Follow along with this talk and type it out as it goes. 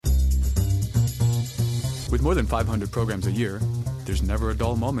With more than 500 programs a year, there's never a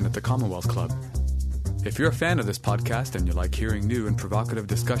dull moment at the Commonwealth Club. If you're a fan of this podcast and you like hearing new and provocative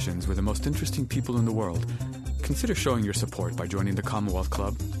discussions with the most interesting people in the world, consider showing your support by joining the Commonwealth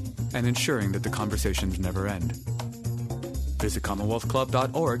Club and ensuring that the conversations never end. Visit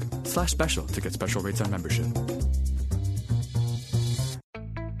commonwealthclub.org/special to get special rates on membership.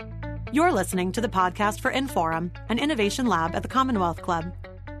 You're listening to the podcast for Inforum, an innovation lab at the Commonwealth Club.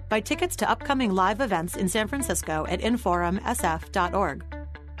 Buy tickets to upcoming live events in San Francisco at inforumsf.org.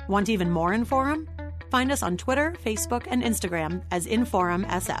 Want even more Inforum? Find us on Twitter, Facebook, and Instagram as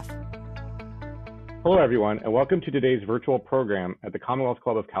InforumSF. Hello, everyone, and welcome to today's virtual program at the Commonwealth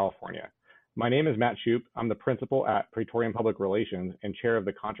Club of California. My name is Matt Shoup. I'm the principal at Praetorian Public Relations and chair of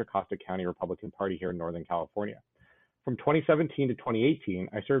the Contra Costa County Republican Party here in Northern California. From 2017 to 2018,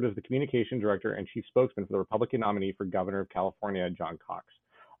 I served as the communication director and chief spokesman for the Republican nominee for governor of California, John Cox.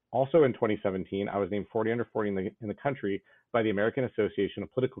 Also in 2017, I was named 40 under 40 in the country by the American Association of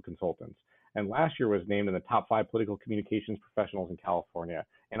Political Consultants. And last year was named in the top 5 political communications professionals in California,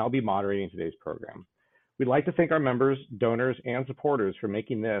 and I'll be moderating today's program. We'd like to thank our members, donors, and supporters for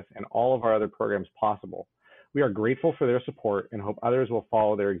making this and all of our other programs possible. We are grateful for their support and hope others will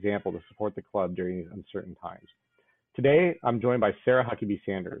follow their example to support the club during these uncertain times. Today, I'm joined by Sarah Huckabee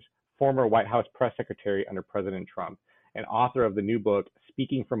Sanders, former White House press secretary under President Trump, and author of the new book,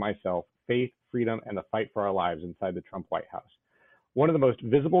 Speaking for Myself, Faith, Freedom, and the Fight for Our Lives Inside the Trump White House. One of the most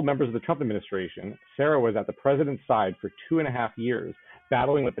visible members of the Trump administration, Sarah was at the president's side for 2.5 years,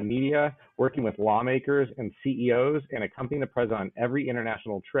 battling with the media, working with lawmakers and CEOs, and accompanying the president on every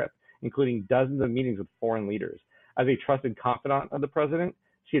international trip, including dozens of meetings with foreign leaders. As a trusted confidant of the president,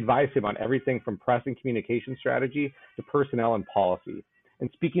 she advised him on everything from press and communication strategy to personnel and policy. And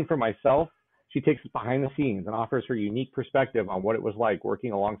speaking for myself, she takes us behind the scenes and offers her unique perspective on what it was like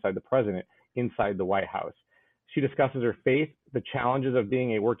working alongside the president inside the White House. She discusses her faith, the challenges of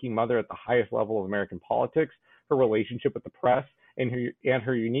being a working mother at the highest level of American politics, her relationship with the press, and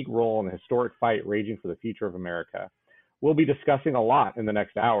her unique role in the historic fight raging for the future of America. We'll be discussing a lot in the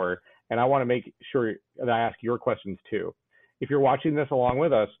next hour, and I want to make sure that I ask your questions too. If you're watching this along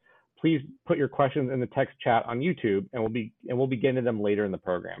with us, please put your questions in the text chat on YouTube, and we'll be getting to them later in the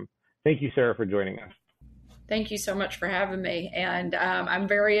program. Thank you, Sarah, for joining us. Thank you so much for having me. And I'm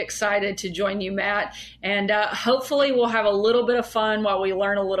very excited to join you, Matt. And hopefully we'll have a little bit of fun while we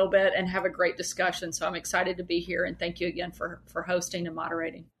learn a little bit and have a great discussion. So I'm excited to be here. And thank you again for hosting and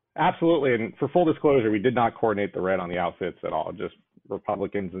moderating. Absolutely. And for full disclosure, we did not coordinate the red on the outfits at all, just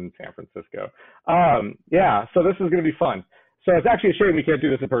Republicans in San Francisco. So this is going to be fun. So it's actually a shame we can't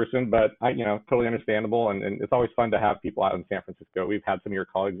do this in person, but totally understandable. And it's always fun to have people out in San Francisco. We've had some of your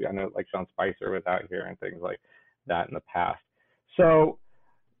colleagues, I know, like Sean Spicer was out here and things like that in the past. So,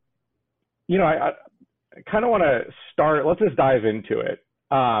 I kind of want to start, let's just dive into it.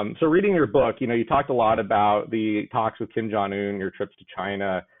 So reading your book, you talked a lot about the talks with Kim Jong-un, your trips to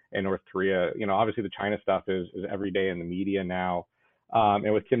China and North Korea. Obviously the China stuff is every day in the media now.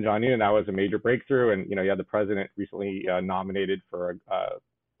 And with Kim Jong-un, that was a major breakthrough. And, you had the president recently nominated for a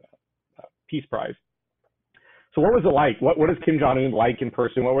Peace Prize. So what was it like? What is Kim Jong-un like in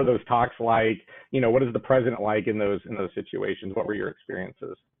person? What were those talks like? What is the president like in those situations? What were your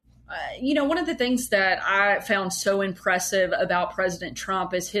experiences? One of the things that I found so impressive about President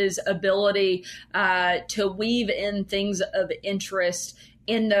Trump is his ability to weave in things of interest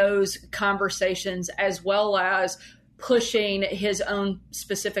in those conversations, as well as pushing his own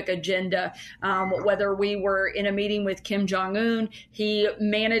specific agenda. Whether we were in a meeting with Kim Jong-un, he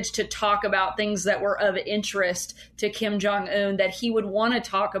managed to talk about things that were of interest to Kim Jong-un that he would want to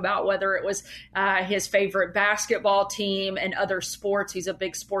talk about, whether it was his favorite basketball team and other sports. He's a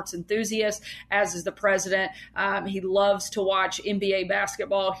big sports enthusiast, as is the president. He loves to watch NBA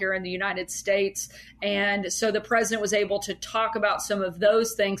basketball here in the United States. And so the president was able to talk about some of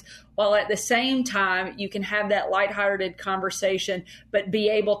those things, while at the same time, you can have that lighthearted conversation, but be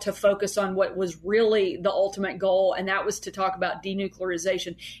able to focus on what was really the ultimate goal, and that was to talk about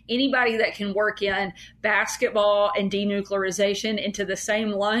denuclearization. Anybody that can work in basketball and denuclearization into the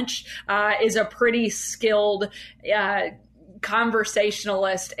same lunch is a pretty skilled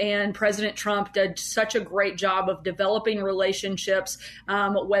conversationalist, and President Trump did such a great job of developing relationships,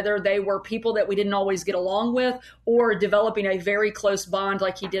 whether they were people that we didn't always get along with, or developing a very close bond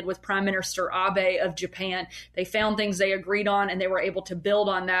like he did with Prime Minister Abe of Japan. They found things they agreed on, and they were able to build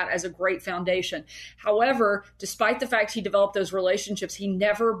on that as a great foundation. However, despite the fact he developed those relationships, he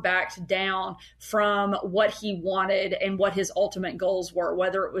never backed down from what he wanted and what his ultimate goals were,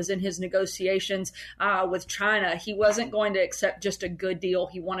 whether it was in his negotiations with China. He wasn't going to accept just a good deal.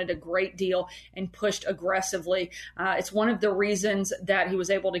 He wanted a great deal and pushed aggressively. It's one of the reasons that he was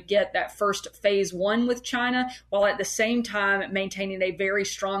able to get that first phase one with China, while at the same time maintaining a very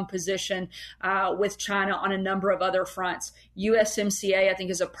strong position with China on a number of other fronts. USMCA, I think,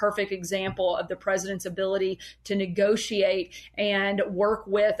 is a perfect example of the president's ability to negotiate and work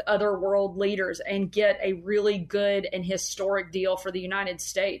with other world leaders and get a really good and historic deal for the United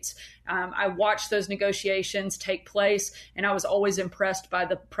States. I watched those negotiations take place, and I was always impressed by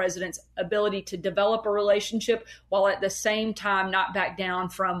the president's ability to develop a relationship while at the same time not back down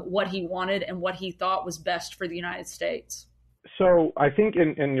from what he wanted and what he thought was best for the United States. So I think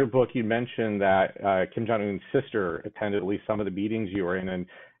in your book, you mentioned that Kim Jong-un's sister attended at least some of the meetings you were in. And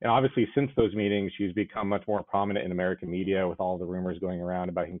obviously, since those meetings, she's become much more prominent in American media with all the rumors going around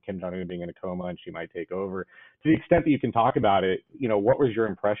about Kim Jong-un being in a coma and she might take over. To the extent that you can talk about it, what was your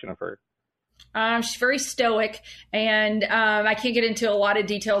impression of her? She's very stoic, and I can't get into a lot of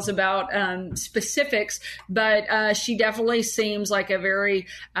details about specifics, but she definitely seems like a very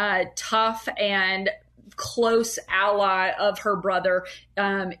tough and close ally of her brother.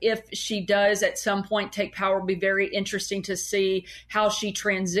 If she does at some point take power, it'll be very interesting to see how she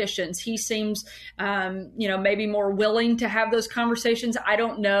transitions. He seems, maybe more willing to have those conversations. I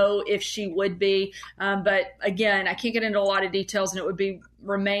don't know if she would be, but again, I can't get into a lot of details, and it would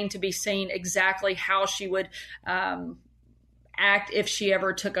remain to be seen exactly how she would act if she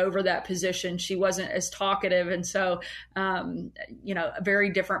ever took over that position. She wasn't as talkative, and so a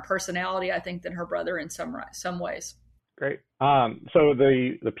very different personality, I think, than her brother in some ways. Great. So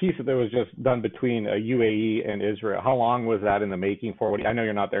the piece that was just done between UAE and Israel, how long was that in the making for? I know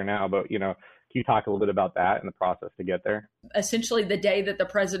you're not there now, but can you talk a little bit about that and the process to get there? Essentially, the day that the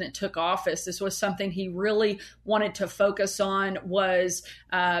president took office, this was something he really wanted to focus on, was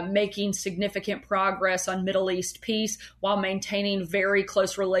making significant progress on Middle East peace while maintaining very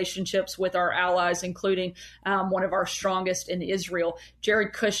close relationships with our allies, including one of our strongest in Israel.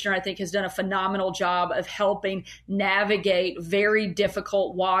 Jared Kushner, I think, has done a phenomenal job of helping navigate very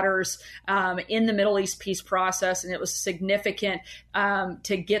difficult waters in the Middle East peace process, and it was significant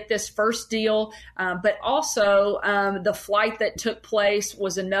to get this first deal. But also the flight that took place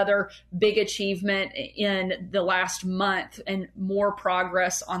was another big achievement in the last month, and more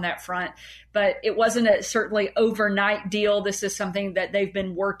progress on that front. But it wasn't a certainly overnight deal. This is something that they've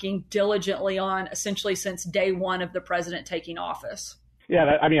been working diligently on essentially since day one of the president taking office.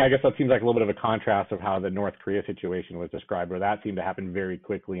 Yeah, I guess that seems like a little bit of a contrast of how the North Korea situation was described, where that seemed to happen very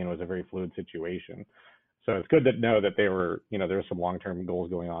quickly and was a very fluid situation. So it's good to know that there were some long-term goals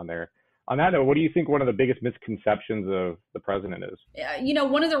going on there. On that note, what do you think one of the biggest misconceptions of the president is?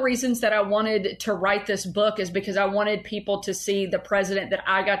 One of the reasons that I wanted to write this book is because I wanted people to see the president that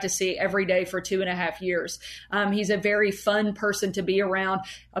I got to see every day for 2.5 years. He's a very fun person to be around,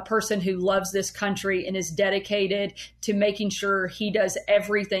 a person who loves this country and is dedicated to making sure he does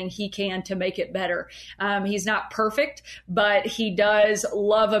everything he can to make it better. He's not perfect, but he does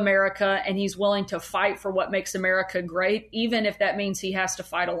love America, and he's willing to fight for what makes America great, even if that means he has to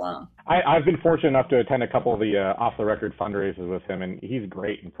fight alone. I've been fortunate enough to attend a couple of the off-the-record fundraisers with him, and he's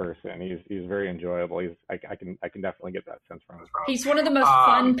great in person. He's very enjoyable. I can definitely get that sense from him. He's one of the most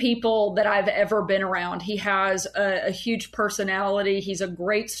fun people that I've ever been around. He has a huge personality. He's a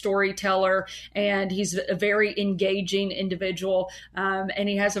great storyteller, and he's a very engaging individual, and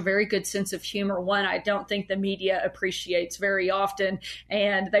he has a very good sense of humor. One I don't think the media appreciates very often,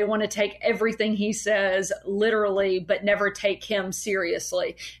 and they want to take everything he says literally, but never take him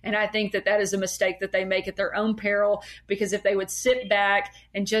seriously. And I think that is a mistake that they make at their own peril, because if they would sit back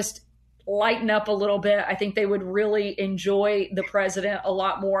and just lighten up a little bit, I think they would really enjoy the president a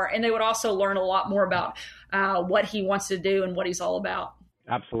lot more. And they would also learn a lot more about what he wants to do and what he's all about.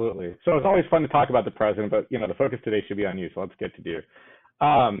 Absolutely. So it's always fun to talk about the president, but the focus today should be on you. So let's get to you.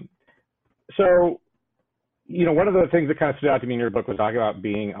 One of the things that kind of stood out to me in your book was talking about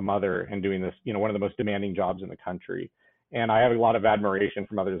being a mother and doing this, one of the most demanding jobs in the country. And I have a lot of admiration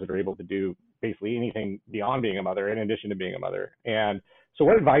from others that are able to do basically anything beyond being a mother, in addition to being a mother. And so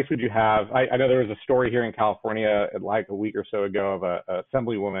what advice would you have? I know there was a story here in California like a week or so ago of a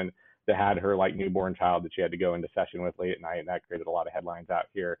assemblywoman that had her newborn child that she had to go into session with late at night, and that created a lot of headlines out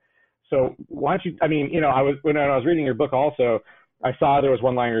here. So why don't you, when I was reading your book also, I saw there was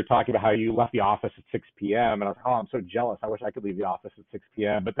one line you were talking about how you left the office at 6 p.m. And I was like, oh, I'm so jealous. I wish I could leave the office at 6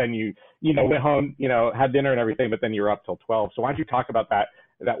 p.m. But then you went home, had dinner and everything, but then you were up till 12. So why don't you talk about that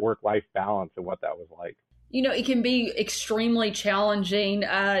work-life balance and what that was like? It can be extremely challenging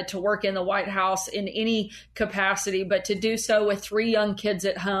to work in the White House in any capacity, but to do so with 3 young kids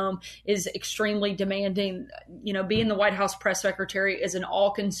at home is extremely demanding. Being the White House press secretary is an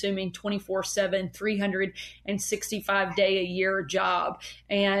all-consuming 24/7, 365-day-a-year job.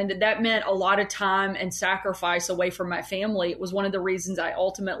 And that meant a lot of time and sacrifice away from my family. It was one of the reasons I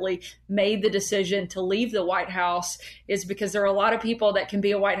ultimately made the decision to leave the White House, is because there are a lot of people that can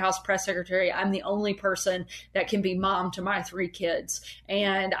be a White House press secretary. I'm the only person that can be mom to my 3 kids.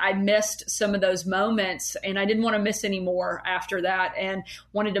 And I missed some of those moments, and I didn't want to miss any more after that, and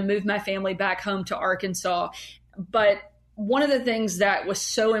wanted to move my family back home to Arkansas. But one of the things that was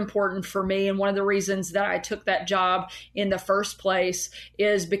so important for me, and one of the reasons that I took that job in the first place,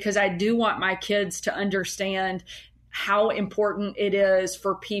 is because I do want my kids to understand how important it is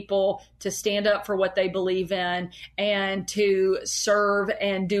for people to stand up for what they believe in and to serve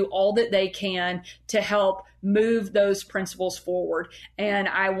and do all that they can to help move those principles forward. And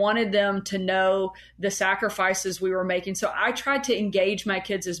I wanted them to know the sacrifices we were making. So I tried to engage my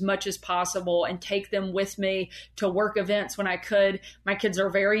kids as much as possible and take them with me to work events when I could. My kids are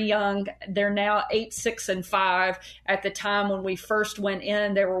very young. They're now 8, 6, and 5. At the time when we first went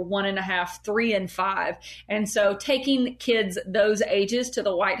in, they were 1.5, 3, and 5. And so taking kids those ages to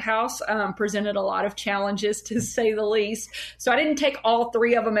the White House presented a lot of challenges, to say the least. So I didn't take all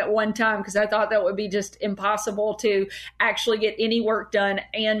 3 of them at one time, because I thought that would be just impossible to actually get any work done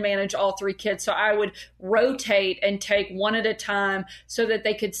and manage all 3 kids. So I would rotate and take one at a time so that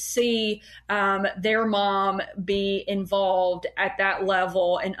they could see their mom be involved at that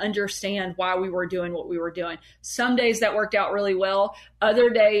level and understand why we were doing what we were doing. Some days that worked out really well. Other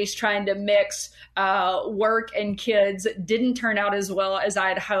days, trying to mix work and kids didn't turn out as well as I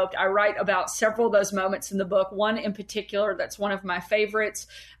had hoped. I write about several of those moments in the book. One in particular that's one of my favorites.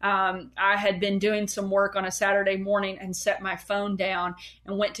 I had been doing some work on a Saturday morning and set my phone down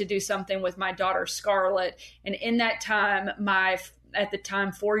and went to do something with my daughter Scarlett. And in that time, my at the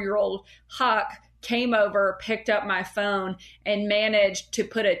time 4-year-old Huck came over, picked up my phone, and managed to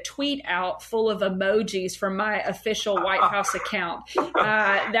put a tweet out full of emojis from my official White House account.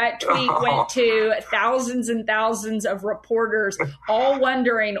 That tweet went to thousands and thousands of reporters, all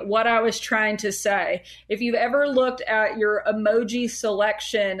wondering what I was trying to say. If you've ever looked at your emoji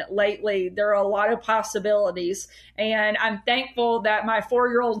selection lately, there are a lot of possibilities. And I'm thankful that my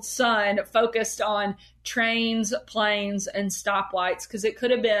 4-year-old son focused on trains, planes, and stoplights, because it could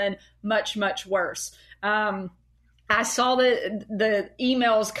have been much, much worse. I saw the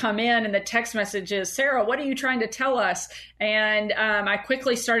emails come in and the text messages, Sarah, what are you trying to tell us? And I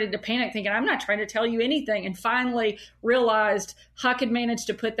quickly started to panic, thinking, I'm not trying to tell you anything. And finally realized Huck had managed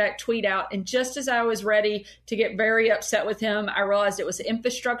to put that tweet out. And just as I was ready to get very upset with him, I realized it was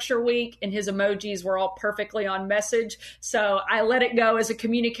Infrastructure Week and his emojis were all perfectly on message. So I let it go. As a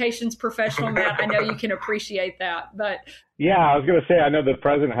communications professional, Matt, I know you can appreciate that. But yeah, I was going to say, I know the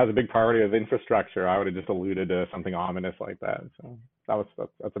president has a big priority of infrastructure. I would have just alluded to something ominous like that. So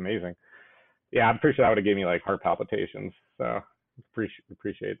that's amazing. Yeah, I'm pretty sure that would have given me like heart palpitations. So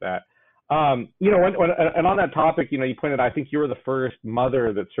appreciate that. And on that topic, you pointed, I think you were the first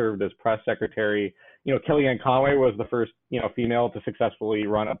mother that served as press secretary. Kellyanne Conway was the first, female to successfully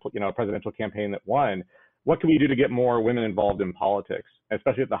run a presidential campaign that won. What can we do to get more women involved in politics,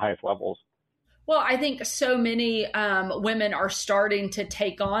 especially at the highest levels? Well, I think so many women are starting to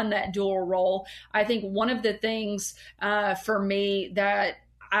take on that dual role. I think one of the things for me that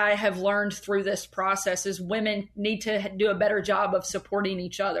I have learned through this process is women need to do a better job of supporting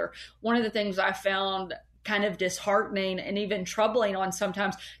each other. One of the things I found kind of disheartening and even troubling on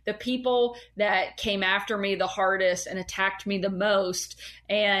sometimes, the people that came after me the hardest and attacked me the most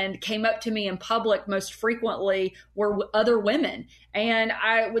and came up to me in public most frequently were other women. And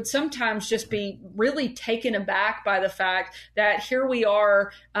I would sometimes just be really taken aback by the fact that here we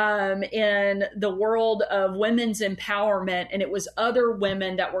are in the world of women's empowerment, and it was other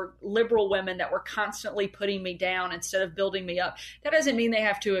women that were liberal women that were constantly putting me down instead of building me up. That doesn't mean they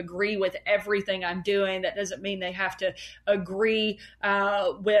have to agree with everything I'm doing. That doesn't mean they have to agree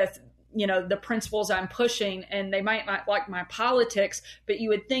with the principles I'm pushing, and they might not like my politics, but you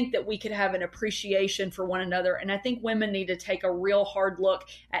would think that we could have an appreciation for one another. And I think women need to take a real hard look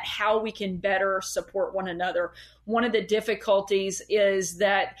at how we can better support one another. one of the difficulties is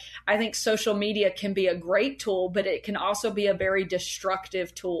that I think social media can be a great tool, but it can also be a very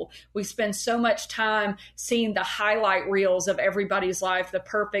destructive tool. We spend so much time seeing the highlight reels of everybody's life, the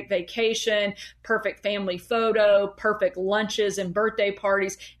perfect vacation, perfect family photo, perfect lunches and birthday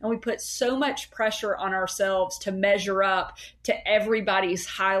parties. And we put so much pressure on ourselves to measure up to everybody's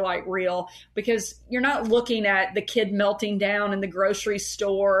highlight reel, because you're not looking at the kid melting down in the grocery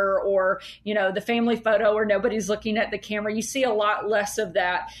store, or, the family photo where nobody's looking at the camera. You see a lot less of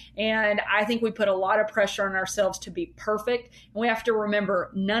that. And I think we put a lot of pressure on ourselves to be perfect. And we have to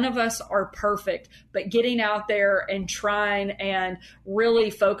remember, none of us are perfect, but getting out there and trying and really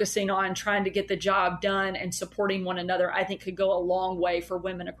focusing on trying to get the job done and supporting one another, I think could go a long way for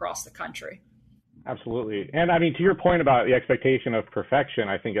women across the country. Absolutely. And I mean, to your point about the expectation of perfection,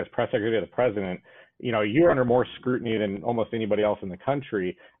 I think as press secretary of the president, you're under more scrutiny than almost anybody else in the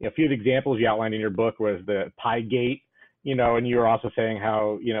country. A few of the examples you outlined in your book was the Piegate, and you were also saying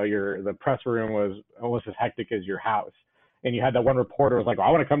how, the press room was almost as hectic as your house. And you had that one reporter was like, well,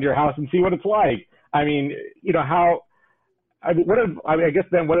 I want to come to your house and see what it's like. I mean, I guess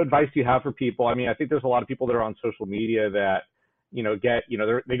then what advice do you have for people? I mean, I think there's a lot of people that are on social media that, they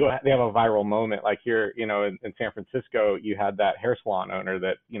have a viral moment. Like here, in San Francisco, you had that hair salon owner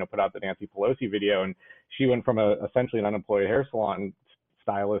that, put out the Nancy Pelosi video, and she went from essentially an unemployed hair salon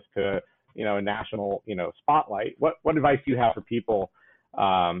stylist to, a national, spotlight. What advice do you have for people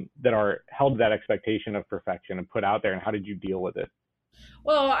that are held to that expectation of perfection and put out there, and how did you deal with it?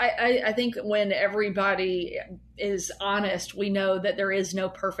 Well, I think when everybody is honest, we know that there is no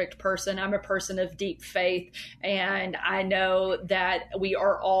perfect person. I'm a person of deep faith, and I know that we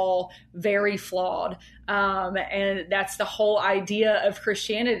are all very flawed. And that's the whole idea of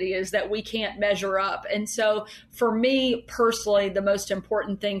Christianity, is that we can't measure up. And so for me personally, the most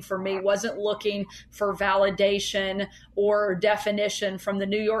important thing for me wasn't looking for validation or definition from the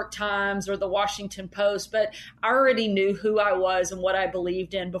New York Times or the Washington Post, but I already knew who I was and what I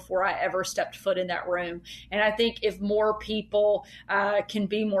believed in before I ever stepped foot in that room. And I think if more people can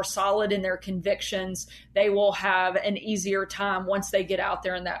be more solid in their convictions, they will have an easier time once they get out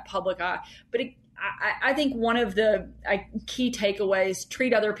there in that public eye. But I think one of the key takeaways,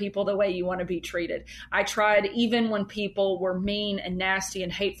 treat other people the way you want to be treated. I tried, even when people were mean and nasty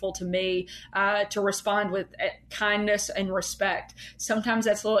and hateful to me, to respond with kindness and respect. Sometimes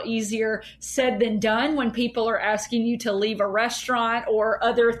that's a little easier said than done when people are asking you to leave a restaurant or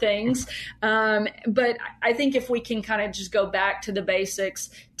other things. But I think if we can kind of just go back to the basics,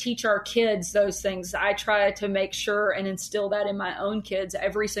 teach our kids those things. I try to make sure and instill that in my own kids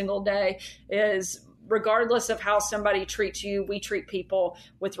every single day, is regardless of how somebody treats you, we treat people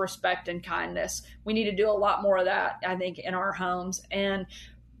with respect and kindness. We need to do a lot more of that, I think, in our homes. And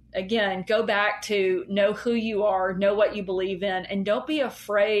again, go back to know who you are, know what you believe in, and don't be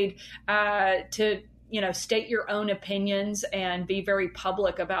afraid to, state your own opinions and be very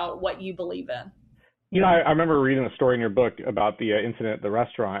public about what you believe in. I remember reading a story in your book about the incident at the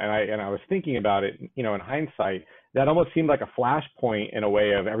restaurant, and I was thinking about it, in hindsight, that almost seemed like a flashpoint in a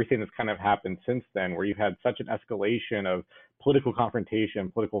way of everything that's kind of happened since then, where you've had such an escalation of political confrontation,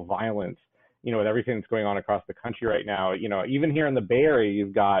 political violence, with everything that's going on across the country right now. Even here in the Bay Area,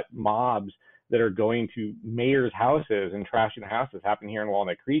 you've got mobs that are going to mayors' houses and trashing houses. It's happened here in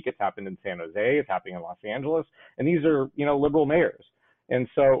Walnut Creek. It's happened in San Jose. It's happening in Los Angeles. And these are, liberal mayors. And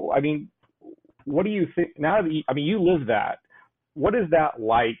so, I mean, what do you think now that you live that? What is that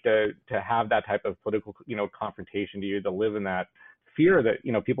like to have that type of political, confrontation to you, to live in that fear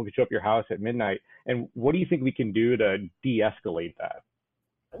that, people could show up at your house at midnight? And what do you think we can do to de-escalate that?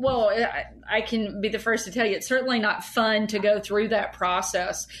 Well, I can be the first to tell you, it's certainly not fun to go through that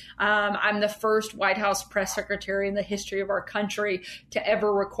process. I'm the first White House press secretary in the history of our country to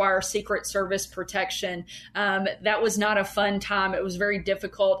ever require Secret Service protection. That was not a fun time. It was very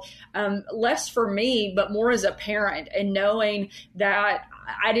difficult, less for me, but more as a parent, and knowing that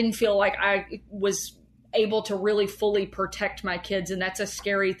I didn't feel like I was able to really fully protect my kids. And that's a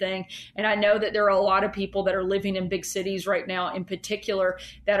scary thing. And I know that there are a lot of people that are living in big cities right now in particular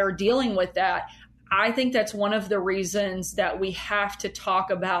that are dealing with that. I think that's one of the reasons that we have to talk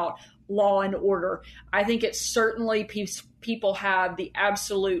about law and order. I think it's certainly people have the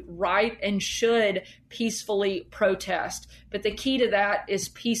absolute right and should peacefully protest. But the key to that is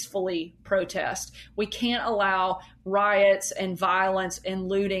peacefully protest. We can't allow riots and violence and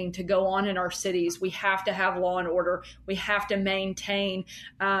looting to go on in our cities. We have to have law and order. We have to maintain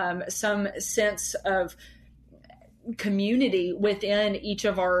some sense of community within each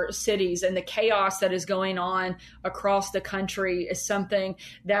of our cities, and the chaos that is going on across the country is something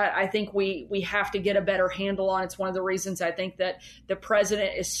that I think we have to get a better handle on. It's one of the reasons I think that the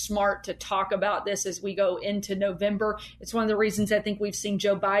president is smart to talk about this as we go into November. It's one of the reasons I think we've seen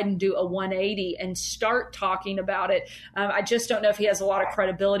Joe Biden do a 180 and start talking about it. I just don't know if he has a lot of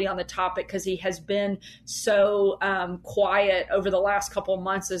credibility on the topic because he has been so quiet over the last couple of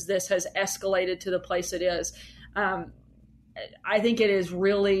months as this has escalated to the place it is. I think it is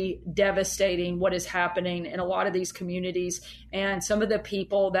really devastating what is happening in a lot of these communities, and some of the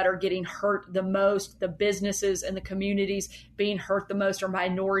people that are getting hurt the most, the businesses and the communities being hurt the most, are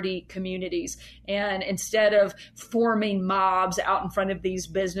minority communities. And instead of forming mobs out in front of these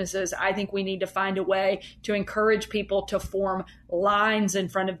businesses, I think we need to find a way to encourage people to form lines in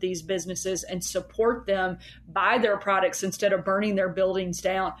front of these businesses and support them, buy their products instead of burning their buildings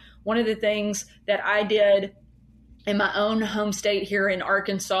down. One of the things that I did in my own home state here in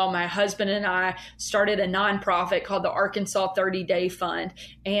Arkansas, my husband and I started a nonprofit called the Arkansas 30-Day Fund.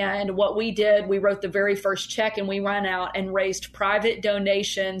 And what we did, we wrote the very first check and we ran out and raised private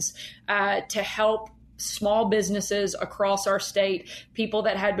donations to help small businesses across our state, people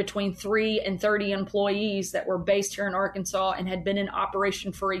that had between 3 and 30 employees that were based here in Arkansas and had been in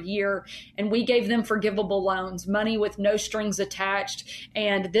operation for a year. And we gave them forgivable loans, money with no strings attached.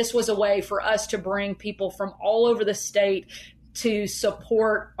 And this was a way for us to bring people from all over the state to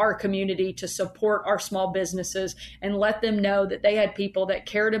support our community, to support our small businesses, and let them know that they had people that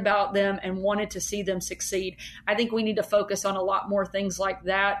cared about them and wanted to see them succeed. I think we need to focus on a lot more things like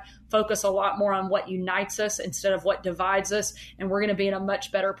that, focus a lot more on what unites us instead of what divides us, and we're going to be in a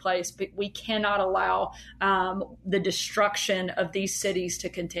much better place. But we cannot allow the destruction of these cities to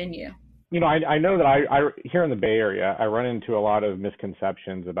continue. You know, I know that I here in the Bay Area, I run into a lot of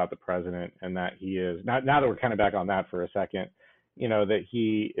misconceptions about the president, and that he is, now that we're kind of back on that for a second, you know, that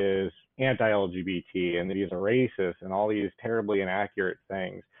he is anti-LGBT and that he's a racist and all these terribly inaccurate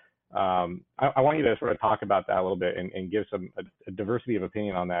things. I want you to sort of talk about that a little bit and give a diversity of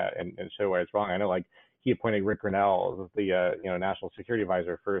opinion on that and show why it's wrong. I know, like, he appointed Rick Grinnell as the National Security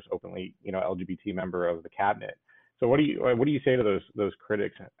Advisor, first openly LGBT member of the cabinet. So what do you say to those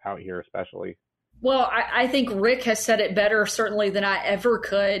critics out here, especially? Well, I think Rick has said it better, certainly, than I ever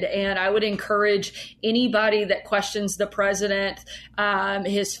could. And I would encourage anybody that questions the president,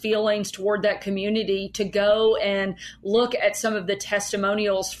 his feelings toward that community, to go and look at some of the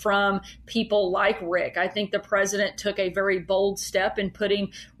testimonials from people like Rick. I think the president took a very bold step in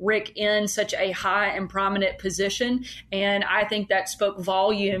putting Rick in such a high and prominent position. And I think that spoke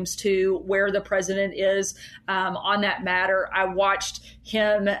volumes to where the president is on that matter. I watched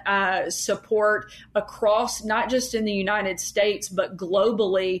him support across, not just in the United States, but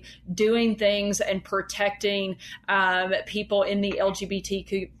globally, doing things and protecting people in the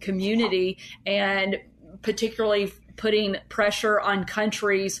LGBT community, and particularly putting pressure on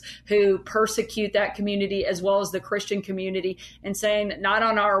countries who persecute that community as well as the Christian community, and saying, not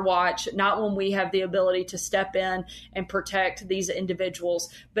on our watch, not when we have the ability to step in and protect these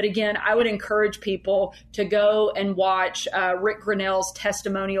individuals. But again, I would encourage people to go and watch Rick Grinnell's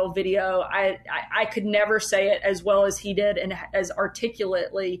testimonial video. I could never say it as well as he did and as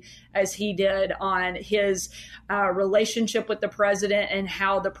articulately as he did on his relationship with the president and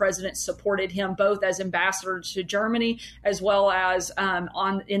how the president supported him, both as ambassador to Germany as well as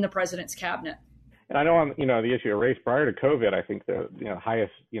in the president's cabinet. And I know on the issue of race, prior to COVID, I think the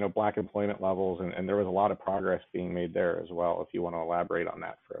highest Black employment levels, and there was a lot of progress being made there as well. If you want to elaborate on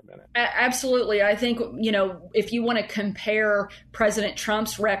that for a minute. Absolutely. I think if you want to compare President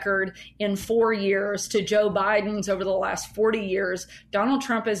Trump's record in 4 years to Joe Biden's over the last 40 years, Donald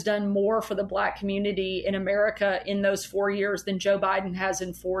Trump has done more for the Black community in America in those 4 years than Joe Biden has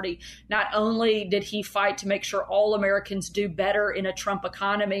in 40. Not only did he fight to make sure all Americans do better in a Trump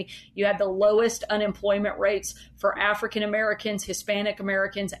economy, you had the lowest unemployment rates for African Americans, Hispanic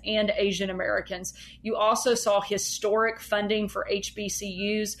Americans, and Asian Americans. You also saw historic funding for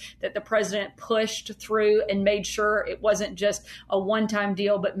HBCUs that the president pushed through and made sure it wasn't just a one-time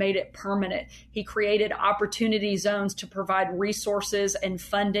deal, but made it permanent. He created opportunity zones to provide resources and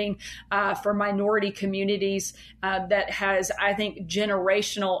funding for minority communities that has, I think,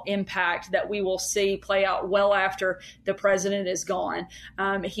 generational impact that we will see play out well after the president is gone.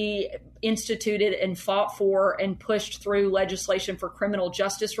 He instituted and fought for and pushed through legislation for criminal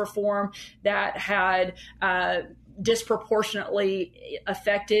justice reform that had disproportionately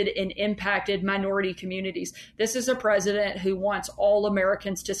affected and impacted minority communities. This is a president who wants all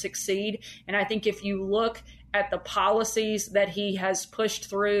Americans to succeed. And I think if you look at the policies that he has pushed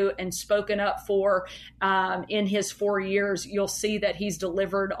through and spoken up for in his 4 years, you'll see that he's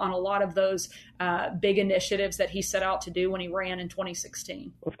delivered on a lot of those big initiatives that he set out to do when he ran in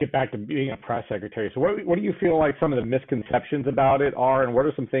 2016. Let's get back to being a press secretary. So what do you feel like some of the misconceptions about it are, and what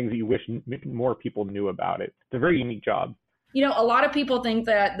are some things that you wish more people knew about it? It's a very unique job. You know, a lot of people think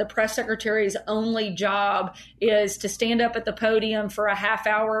that the press secretary's only job is to stand up at the podium for a half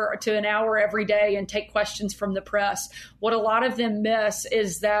hour to an hour every day and take questions from the press. What a lot of them miss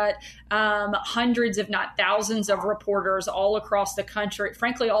is that hundreds, if not thousands of reporters all across the country,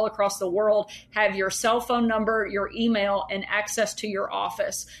 frankly, all across the world, have your cell phone number, your email, and access to your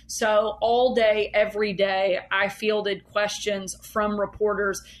office. So all day, every day, I fielded questions from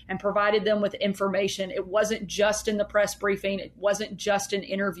reporters and provided them with information. It wasn't just in the press briefing. It wasn't just in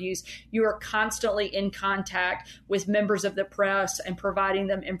interviews. You are constantly in contact with members of the press and providing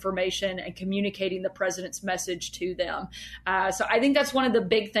them information and communicating the president's message to them. So I think that's one of the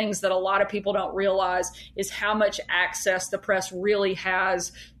big things that a lot of people don't realize is how much access the press really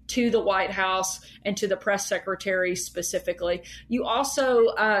has to the White House and to the press secretary specifically. You also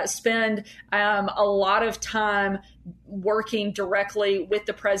spend a lot of time working directly with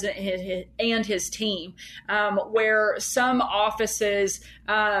the president and his team, where some offices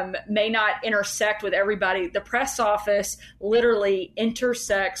may not intersect with everybody. The press office literally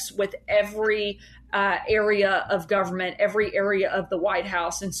intersects with every area of government, every area of the White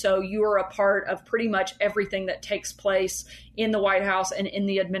House. And so you are a part of pretty much everything that takes place in the White House and in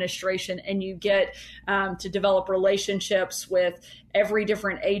the administration. And you get to develop relationships with every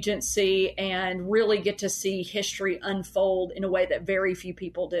different agency and really get to see history unfold in a way that very few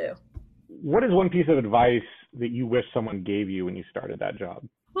people do. What is one piece of advice that you wish someone gave you when you started that job?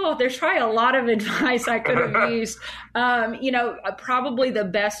 Oh, there's probably a lot of advice I could have used. Probably the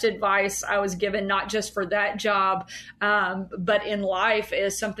best advice I was given, not just for that job, but in life,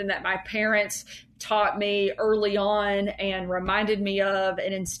 is something that my parents taught me early on and reminded me of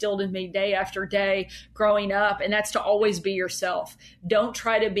and instilled in me day after day growing up. And that's to always be yourself. Don't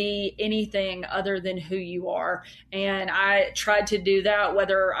try to be anything other than who you are. And I tried to do that,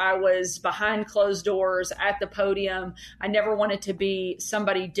 whether I was behind closed doors, at the podium. I never wanted to be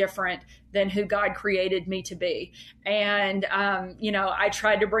somebody different than who God created me to be. And, I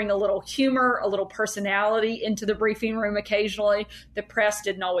tried to bring a little humor, a little personality into the briefing room occasionally. The press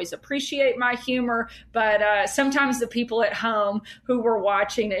didn't always appreciate my humor, but sometimes the people at home who were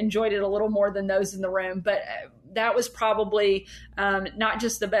watching enjoyed it a little more than those in the room. But that was probably not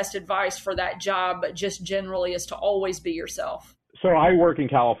just the best advice for that job, but just generally, is to always be yourself. So I work in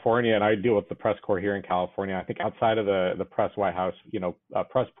California and I deal with the press corps here in California. I think outside of the press White House,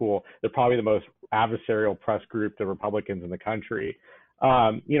 press pool, they're probably the most adversarial press group to Republicans in the country.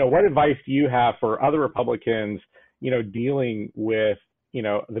 What advice do you have for other Republicans, dealing with,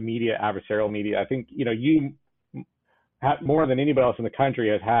 the media, adversarial media? I think, you have, more than anybody else in the country,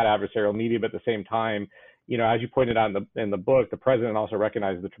 has had adversarial media, but at the same time, as you pointed out in the book, the president also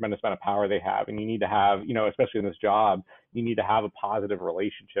recognizes the tremendous amount of power they have, and you need to have, especially in this job, you need to have a positive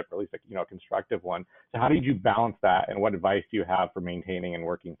relationship, or at least a constructive one. So how did you balance that, and what advice do you have for maintaining and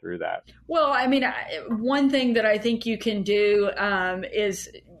working through that? Well, one thing that I think you can do is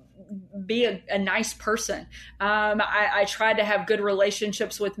be a nice person. I tried to have good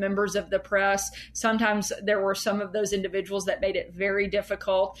relationships with members of the press. Sometimes there were some of those individuals that made it very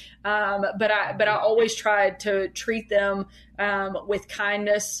difficult, but I always tried to treat them with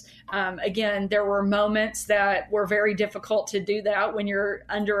kindness. Again, there were moments that were very difficult to do that when you're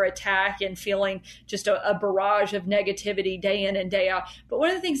under attack and feeling just a barrage of negativity day in and day out. But one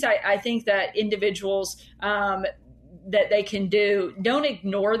of the things I think that individuals that they can do, don't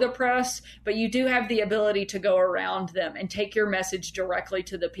ignore the press, but you do have the ability to go around them and take your message directly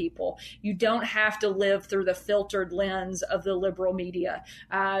to the people. You don't have to live through the filtered lens of the liberal media.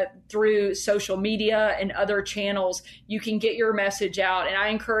 Through social media and other channels, you can get your message out. And I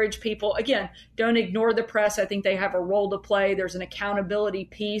encourage people, again, don't ignore the press. I think they have a role to play. There's an accountability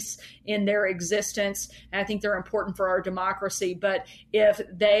piece in their existence, and I think they're important for our democracy. But if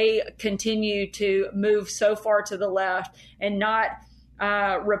they continue to move so far to the left and not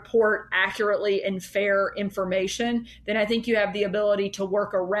report accurately and fair information, then I think you have the ability to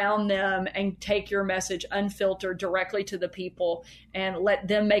work around them and take your message unfiltered directly to the people and let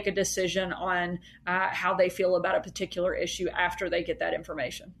them make a decision on how they feel about a particular issue after they get that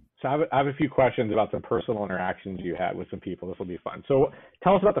information. So I have a few questions about some personal interactions you had with some people. This will be fun. So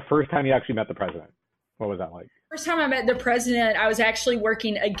tell us about the first time you actually met the president. What was that like? First time I met the president, I was actually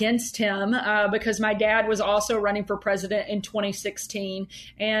working against him because my dad was also running for president in 2016.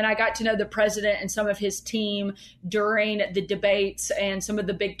 And I got to know the president and some of his team during the debates and some of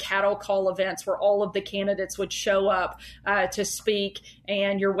the big cattle call events where all of the candidates would show up to speak,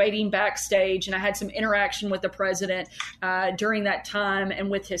 and you're waiting backstage. And I had some interaction with the president during that time and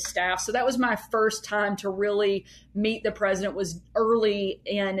with his staff. So that was my first time to really meet the president, was early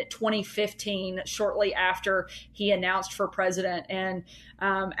in 2015, shortly after he announced for president. And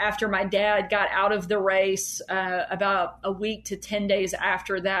after my dad got out of the race, about a week to 10 days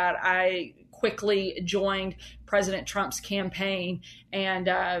after that, I quickly joined President Trump's campaign and,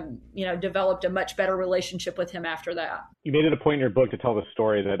 developed a much better relationship with him after that. You made it a point in your book to tell the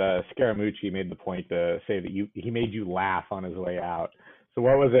story that Scaramucci made the point to say that he made you laugh on his way out. So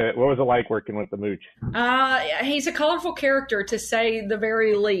what was it like working with the Mooch? He's a colorful character, to say the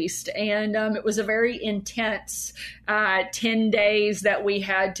very least. And it was a very intense 10 days that we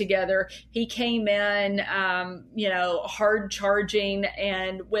had together. He came in, hard charging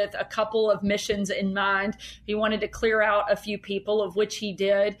and with a couple of missions in mind. He wanted to clear out a few people, of which he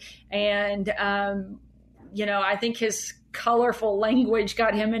did. And, I think his colorful language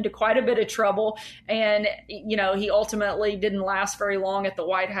got him into quite a bit of trouble. And, he ultimately didn't last very long at the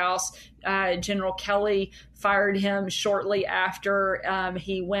White House. General Kelly fired him shortly after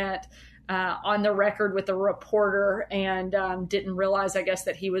he went on the record with a reporter and didn't realize, I guess,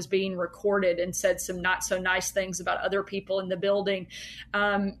 that he was being recorded and said some not so nice things about other people in the building.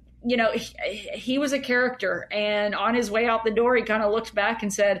 He was a character, and on his way out the door, he kind of looked back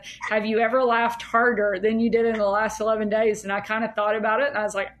and said, "Have you ever laughed harder than you did in the last 11 days?" And I kind of thought about it, and I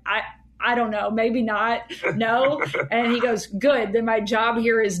was like, I don't know, maybe not. No. And he goes, "Good, then my job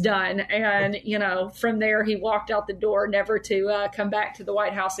here is done." And, from there, he walked out the door, never to come back to the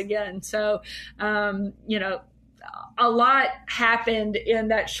White House again. So, a lot happened in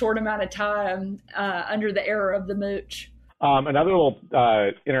that short amount of time under the era of the Mooch. Another little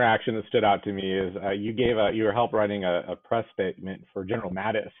interaction that stood out to me is you were help writing a press statement for General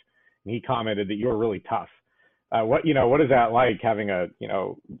Mattis, and he commented that you were really tough. What is that like, having a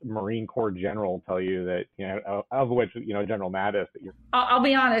Marine Corps general tell you that, of which General Mattis, that you're? I'll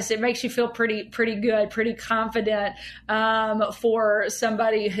be honest, it makes you feel pretty good, pretty confident for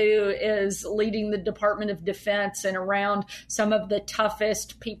somebody who is leading the Department of Defense and around some of the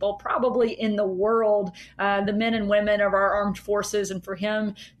toughest people probably in the world, the men and women of our armed forces, and for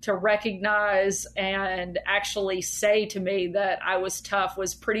him to recognize and actually say to me that I was tough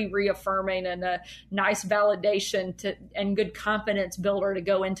was pretty reaffirming and a nice validation and good confidence builder to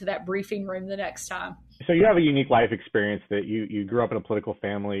go into that briefing room the next time. So you have a unique life experience that you grew up in a political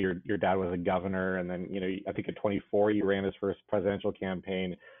family. Your dad was a governor, and then I think at 24 you ran his first presidential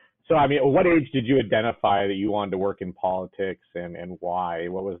campaign. So at what age did you identify that you wanted to work in politics, and why?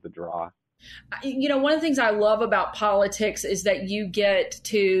 What was the draw? One of the things I love about politics is that you get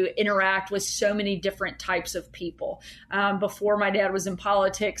to interact with so many different types of people. Before my dad was in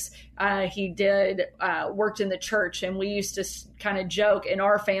politics, he worked in the church, and we used to kind of joke in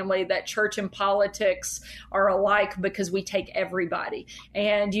our family that church and politics are alike because we take everybody,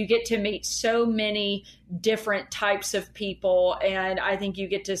 and you get to meet so many different types of people. And I think you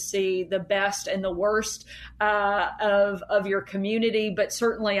get to see the best and the worst of your community. But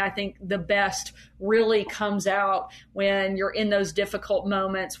certainly I think the best really comes out when you're in those difficult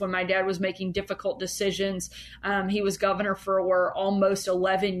moments. When my dad was making difficult decisions, he was governor for almost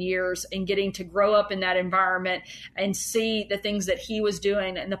 11 years, and getting to grow up in that environment and see the things that he was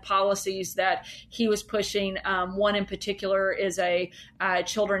doing and the policies that he was pushing. One in particular is a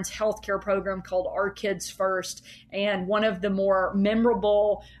children's health care program called Our Kids First. And one of the more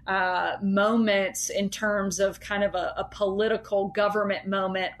memorable moments in terms of kind of a political government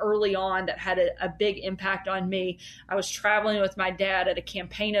moment early on that had a big impact on me. I was traveling with my dad at a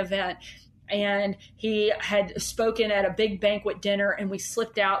campaign event, and he had spoken at a big banquet dinner, and we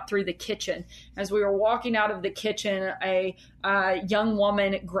slipped out through the kitchen. As we were walking out of the kitchen, a young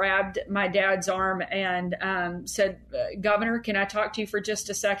woman grabbed my dad's arm and said, "Governor, can I talk to you for just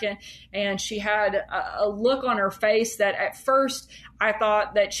a second?" And she had a look on her face that at first I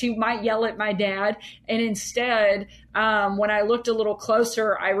thought that she might yell at my dad. And instead, when I looked a little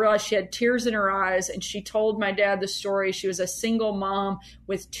closer, I realized she had tears in her eyes, and she told my dad the story. She was a single mom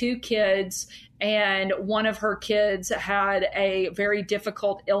with 2 kids, and one of her kids had a very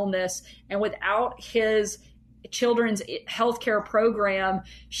difficult illness. And without his children's healthcare program,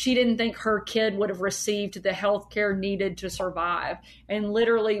 she didn't think her kid would have received the healthcare needed to survive. And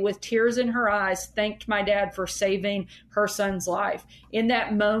literally, with tears in her eyes, thanked my dad for saving her son's life. In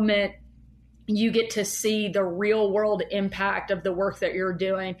that moment, you get to see the real world impact of the work that you're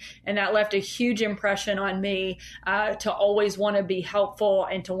doing. And that left a huge impression on me to always want to be helpful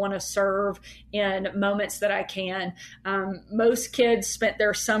and to want to serve in moments that I can. Most kids spent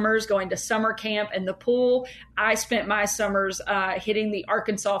their summers going to summer camp and the pool. I spent my summers hitting the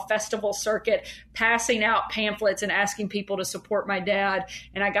Arkansas Festival circuit, passing out pamphlets and asking people to support my dad.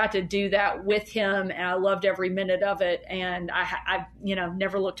 And I got to do that with him, and I loved every minute of it. And I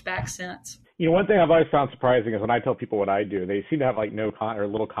never looked back since. One thing I've always found surprising is when I tell people what I do, they seem to have like no or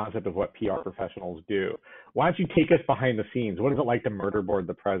little concept of what PR professionals do. Why don't you take us behind the scenes? What is it like to murder board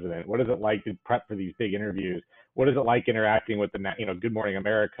the president? What is it like to prep for these big interviews? What is it like interacting with the, Good Morning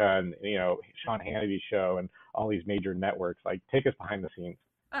America and, Sean Hannity's show and all these major networks? Like, take us behind the scenes.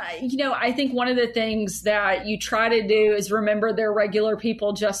 I think one of the things that you try to do is remember they're regular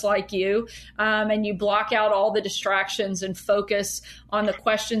people just like you, and you block out all the distractions and focus on the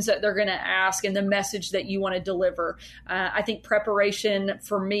questions that they're going to ask and the message that you want to deliver. I think preparation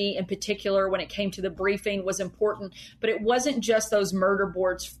for me in particular, when it came to the briefing, was important, but it wasn't just those murder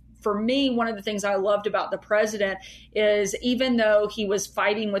boards. For me, one of the things I loved about the president is even though he was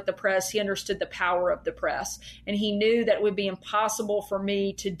fighting with the press, he understood the power of the press. And he knew that it would be impossible for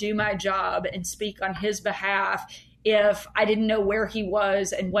me to do my job and speak on his behalf if I didn't know where he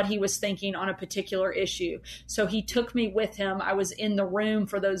was and what he was thinking on a particular issue. So he took me with him. I was in the room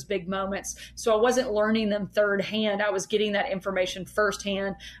for those big moments. So I wasn't learning them third hand. I was getting that information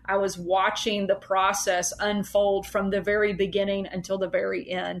firsthand. I was watching the process unfold from the very beginning until the very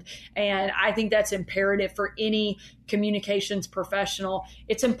end. And I think that's imperative for any communications professional.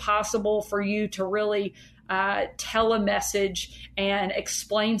 It's impossible for you to really tell a message and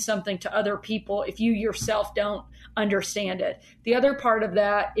explain something to other people if you yourself don't understand it. The other part of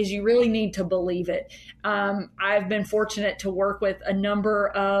that is you really need to believe it. I've been fortunate to work with a number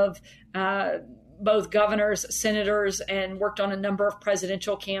of both governors, senators, and worked on a number of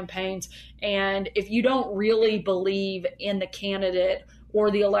presidential campaigns. And if you don't really believe in the candidate or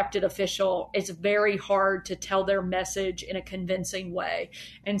the elected official, it's very hard to tell their message in a convincing way.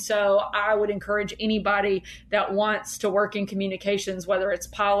 And so I would encourage anybody that wants to work in communications, whether it's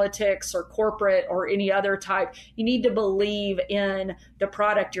politics or corporate or any other type, you need to believe in the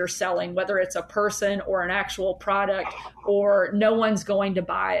product you're selling, whether it's a person or an actual product, or no one's going to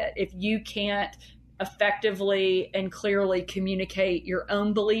buy it. If you can't effectively and clearly communicate your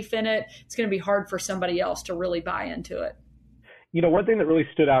own belief in it, it's going to be hard for somebody else to really buy into it. One thing that really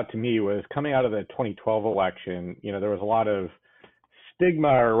stood out to me was coming out of the 2012 election, there was a lot of stigma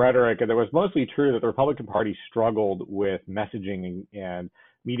or rhetoric, and it was mostly true that the Republican Party struggled with messaging and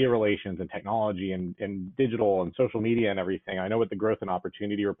media relations and technology and digital and social media and everything. I know with the Growth and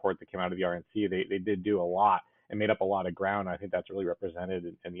Opportunity report that came out of the RNC, they did do a lot and made up a lot of ground. I think that's really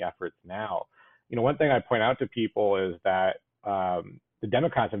represented in the efforts now. One thing I point out to people is that the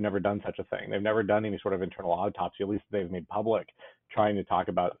Democrats have never done such a thing. They've never done any sort of internal autopsy, at least they've made public, trying to talk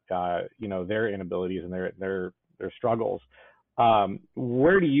about, their inabilities and their struggles.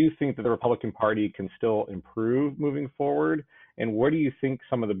 Where do you think that the Republican Party can still improve moving forward? And where do you think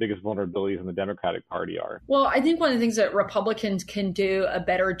some of the biggest vulnerabilities in the Democratic Party are? Well, I think one of the things that Republicans can do a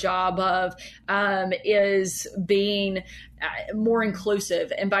better job of is being more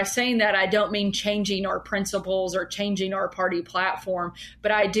inclusive. And by saying that, I don't mean changing our principles or changing our party platform,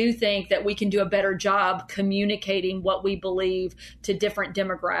 but I do think that we can do a better job communicating what we believe to different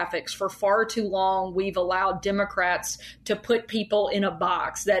demographics. For far too long, we've allowed Democrats to put people in a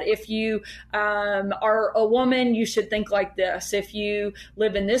box, that if you are a woman, you should think like this. If you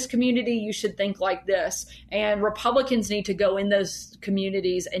live in this community, you should think like this. And Republicans need to go in those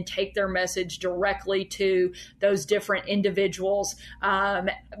communities and take their message directly to those different individuals.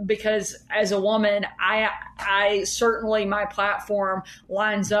 Because as a woman, I certainly, my platform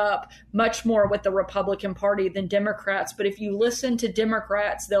lines up much more with the Republican Party than Democrats. But if you listen to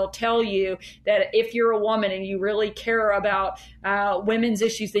Democrats, they'll tell you that if you're a woman and you really care about women's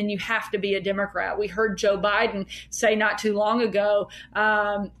issues, then you have to be a Democrat. We heard Joe Biden say not too long ago,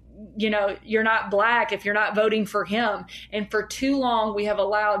 you're not black if you're not voting for him. And for too long, we have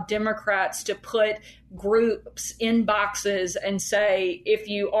allowed Democrats to put groups in boxes and say, if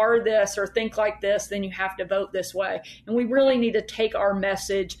you are this or think like this, then you have to vote this way. And we really need to take our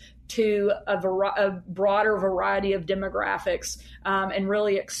message to a broader variety of demographics and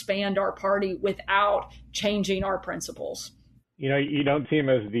really expand our party without changing our principles. You don't seem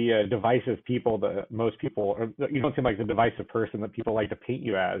as the divisive people that most people, or you don't seem like the divisive person that people like to paint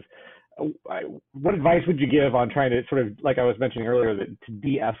you as. what advice would you give on trying to sort of, like I was mentioning earlier, to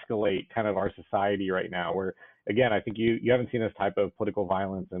de-escalate kind of our society right now, where, again, I think you haven't seen this type of political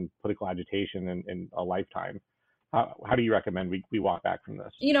violence and political agitation in a lifetime. How do you recommend we walk back from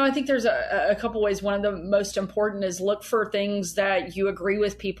this? I think there's a couple ways. One of the most important is look for things that you agree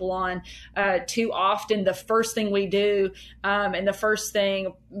with people on. Too often, the first thing we do, and the first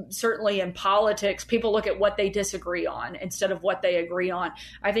thing, certainly in politics, people look at what they disagree on instead of what they agree on.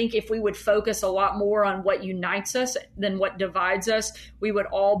 I think if we would focus a lot more on what unites us than what divides us, we would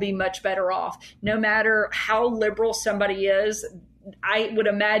all be much better off. No matter how liberal somebody is, I would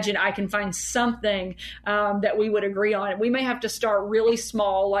imagine I can find something that we would agree on. We may have to start really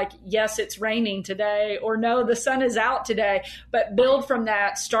small, like, yes, it's raining today, or no, the sun is out today, but build from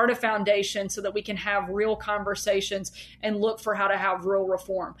that, start a foundation so that we can have real conversations and look for how to have real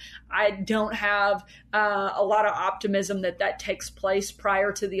reform. I don't have a lot of optimism that takes place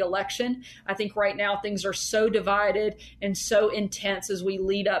prior to the election. I think right now things are so divided and so intense as we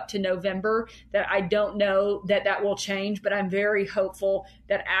lead up to November that I don't know that will change, but I'm very hopeful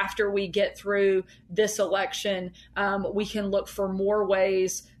that after we get through this election, we can look for more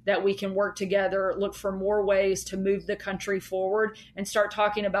ways that we can work together, look for more ways to move the country forward, and start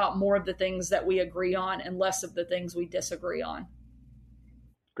talking about more of the things that we agree on and less of the things we disagree on.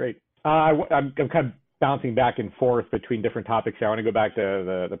 Great. I'm kind of bouncing back and forth between different topics here. I want to go back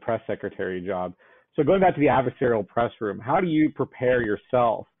to the press secretary job. So going back to the adversarial press room, how do you prepare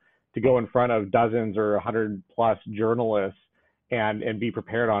yourself to go in front of dozens or 100 plus journalists and be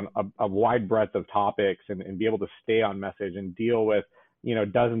prepared on a wide breadth of topics and be able to stay on message and deal with,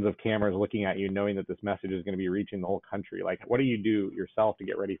 dozens of cameras looking at you, knowing that this message is going to be reaching the whole country? Like, what do you do yourself to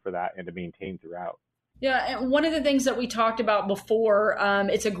get ready for that and to maintain throughout? Yeah, and one of the things that we talked about before,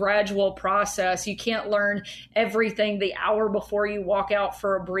 it's a gradual process. You can't learn everything the hour before you walk out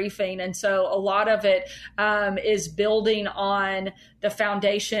for a briefing. And so a lot of it is building on the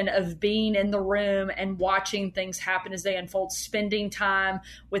foundation of being in the room and watching things happen as they unfold, spending time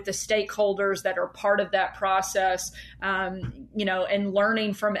with the stakeholders that are part of that process, and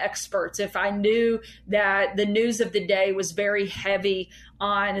learning from experts. If I knew that the news of the day was very heavy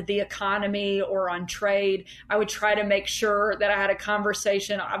on the economy or on trade, I would try to make sure that I had a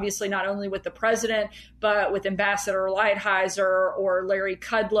conversation, obviously not only with the president, but with Ambassador Lighthizer or Larry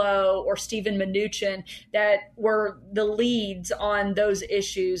Kudlow or Stephen Mnuchin, that were the leads on those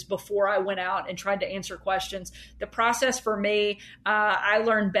issues before I went out and tried to answer questions. The process for me, I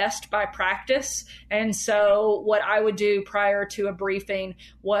learned best by practice. And so what I would do prior to a briefing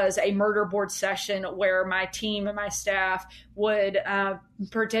was a murder board session where my team and my staff would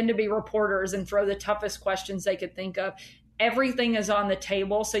pretend to be reporters and throw the toughest questions they could think of. Everything is on the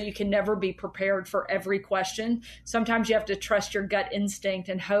table, so you can never be prepared for every question. Sometimes you have to trust your gut instinct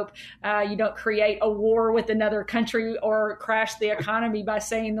and hope you don't create a war with another country or crash the economy by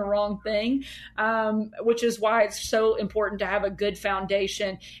saying the wrong thing, which is why it's so important to have a good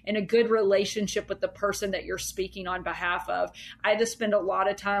foundation and a good relationship with the person that you're speaking on behalf of. I had to spend a lot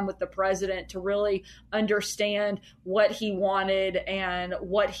of time with the president to really understand what he wanted and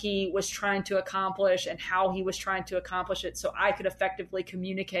what he was trying to accomplish and how he was trying to accomplish it, so I could effectively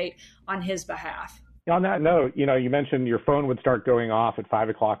communicate on his behalf. On that note, you mentioned your phone would start going off at 5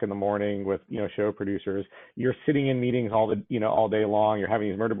 o'clock in the morning with, show producers. You're sitting in meetings all day long. You're having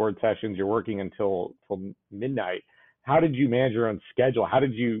these murder board sessions. You're working until midnight. How did you manage your own schedule? How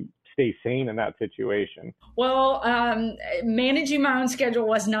did you stay sane in that situation? Well, managing my own schedule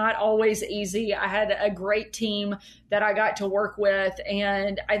was not always easy. I had a great team that I got to work with,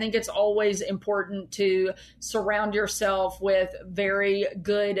 and I think it's always important to surround yourself with very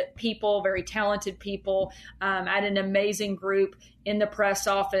good people, very talented people. I had an amazing group in the press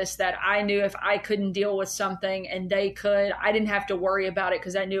office that I knew if I couldn't deal with something and they could, I didn't have to worry about it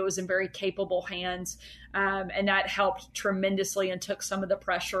because I knew it was in very capable hands. And that helped tremendously and took some of the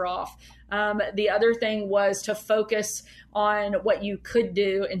pressure off. The other thing was to focus on what you could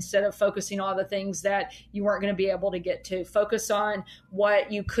do instead of focusing on the things that you weren't going to be able to get to. Focus on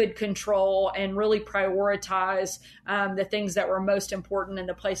what you could control and really prioritize the things that were most important and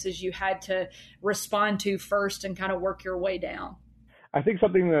the places you had to respond to first and kind of work your way down. I think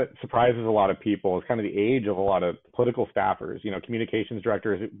something that surprises a lot of people is kind of the age of a lot of political staffers, communications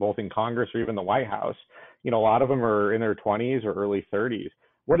directors, both in Congress or even the White House. A lot of them are in their 20s or early 30s.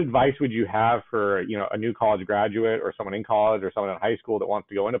 What advice would you have for, a new college graduate or someone in college or someone in high school that wants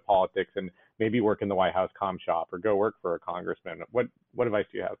to go into politics and maybe work in the White House comm shop or go work for a congressman? What advice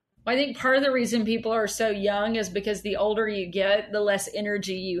do you have? I think part of the reason people are so young is because the older you get, the less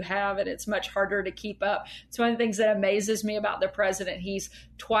energy you have, and it's much harder to keep up. It's one of the things that amazes me about the president. He's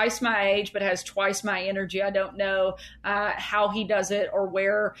twice my age, but has twice my energy. I don't know how he does it or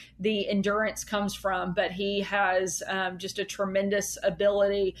where the endurance comes from, but he has just a tremendous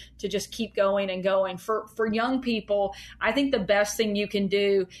ability to just keep going and going. For young people, I think the best thing you can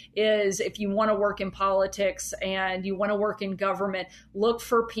do is, if you want to work in politics and you want to work in government, look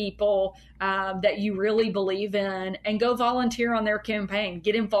for people that you really believe in and go volunteer on their campaign.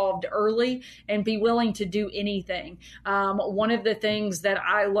 Get involved early and be willing to do anything. One of the things that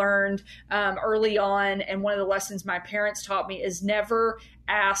I learned early on, and one of the lessons my parents taught me, is never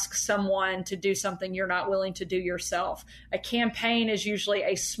ask someone to do something you're not willing to do yourself. A campaign is usually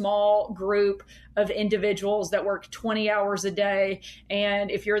a small group of individuals that work 20 hours a day. And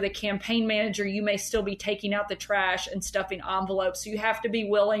if you're the campaign manager, you may still be taking out the trash and stuffing envelopes. So you have to be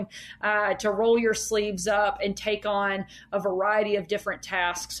willing to roll your sleeves up and take on a variety of different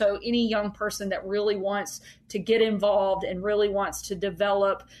tasks. So any young person that really wants to get involved and really wants to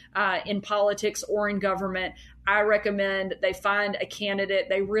develop in politics or in government, I recommend they find a candidate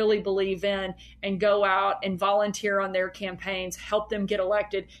they really believe in and go out and volunteer on their campaigns, help them get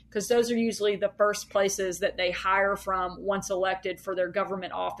elected, because those are usually the first places that they hire from once elected for their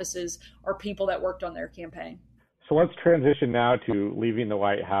government offices, or people that worked on their campaign. So let's transition now to leaving the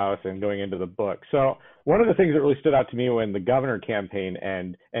White House and going into the book. So one of the things that really stood out to me when the governor campaign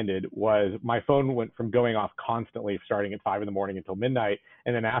ended was my phone went from going off constantly, starting at 5 a.m. until midnight.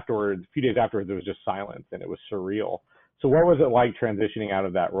 And then afterwards, a few days afterwards, it was just silence, and it was surreal. So what was it like transitioning out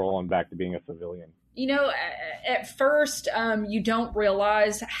of that role and back to being a civilian? You know, at first, you don't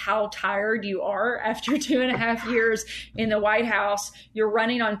realize how tired you are after 2.5 years in the White House. You're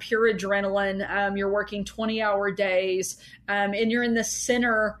running on pure adrenaline. You're working 20-hour days, and you're in the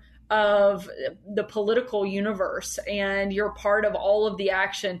center of the political universe, and you're part of all of the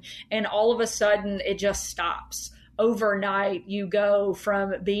action. And all of a sudden, it just stops. Overnight, you go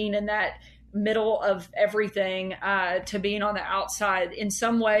from being in that middle of everything to being on the outside. In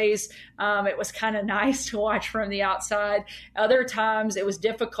some ways, it was kind of nice to watch from the outside. Other times it was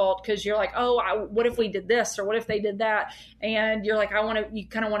difficult because you're like, what if we did this, or what if they did that? And you're like, you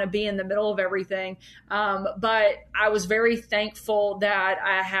kind of want to be in the middle of everything. But I was very thankful that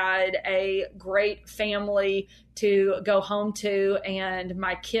I had a great family to go home to, and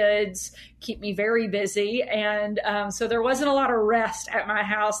my kids keep me very busy. And so there wasn't a lot of rest at my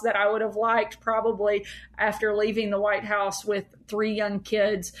house that I would have liked probably after leaving the White House with 3 young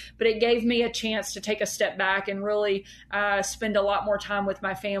kids. But it gave me a chance to take a step back and really spend a lot more time with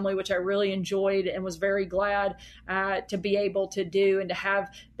my family, which I really enjoyed and was very glad to be able to do, and to have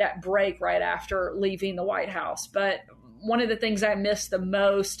that break right after leaving the White House. But one of the things I miss the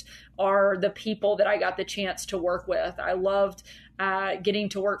most are the people that I got the chance to work with. I loved getting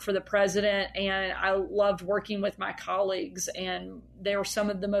to work for the president, and I loved working with my colleagues, and they were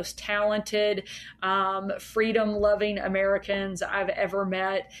some of the most talented, freedom-loving Americans I've ever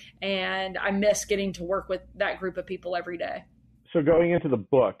met, and I miss getting to work with that group of people every day. So going into the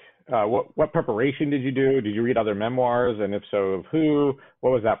book, what preparation did you do? Did you read other memoirs? And if so, of who?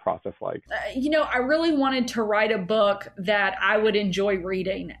 What was that process like? I really wanted to write a book that I would enjoy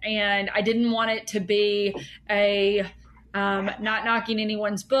reading. And I didn't want it to be not knocking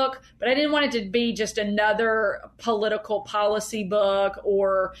anyone's book, but I didn't want it to be just another political policy book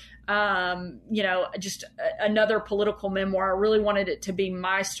or just another political memoir. I really wanted it to be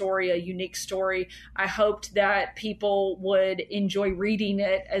my story, a unique story. I hoped that people would enjoy reading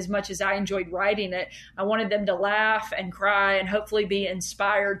it as much as I enjoyed writing it. I wanted them to laugh and cry and hopefully be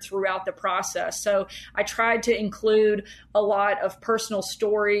inspired throughout the process. So I tried to include a lot of personal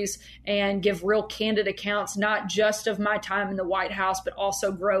stories and give real candid accounts, not just of my time in the White House, but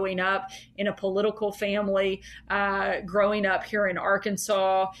also growing up in a political family, growing up here in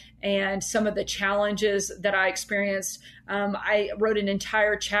Arkansas, and some of the challenges that I experienced. I wrote an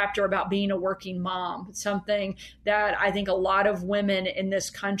entire chapter about being a working mom, something that I think a lot of women in this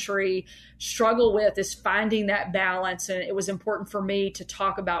country struggle with, is finding that balance. And it was important for me to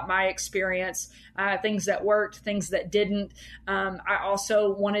talk about my experience, things that worked, things that didn't. I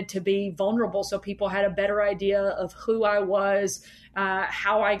also wanted to be vulnerable so people had a better idea of who I was,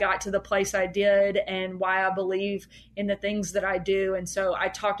 how I got to the place I did, and why I believe in the things that I do. And so I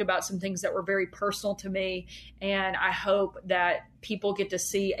talked about some things that were very personal to me, and I hope that people get to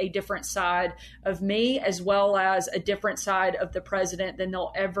see a different side of me, as well as a different side of the president than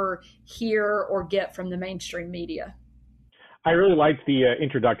they'll ever hear or get from the mainstream media. I really liked the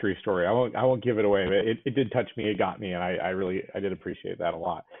introductory story. I won't give it away, but it did touch me. It got me, and I did appreciate that a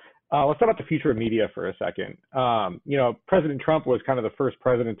lot. Let's talk about the future of media for a second. President Trump was kind of the first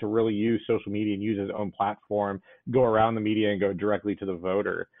president to really use social media and use his own platform, go around the media and go directly to the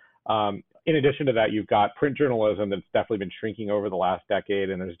voter. In addition to that, you've got print journalism that's definitely been shrinking over the last decade,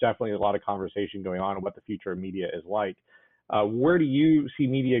 and there's definitely a lot of conversation going on what the future of media is like. Where do you see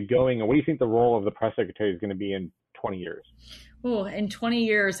media going, and what do you think the role of the press secretary is going to be in 20 years? Oh, in 20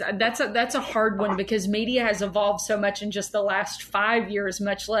 years, that's a hard one because media has evolved so much in just the last 5 years,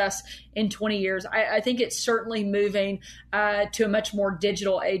 much less in 20 years. I think it's certainly moving to a much more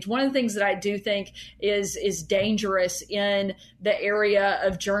digital age. One of the things that I do think is dangerous in the area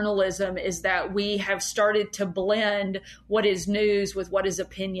of journalism is that we have started to blend what is news with what is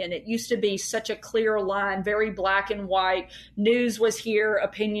opinion. It used to be such a clear line, very black and white. News was here,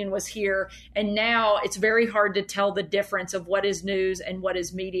 opinion was here. And now it's very hard to tell the difference of what is news and what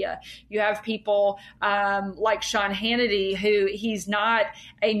is media. You have people like Sean Hannity, who he's not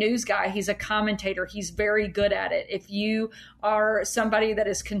a news guy. He's a commentator. He's very good at it. If you are somebody that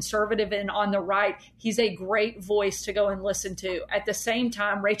is conservative and on the right, he's a great voice to go and listen to. At the same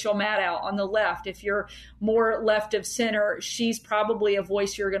time, Rachel Maddow on the left, if you're more left of center, she's probably a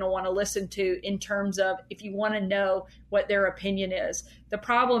voice you're going to want to listen to in terms of if you want to know what their opinion is. The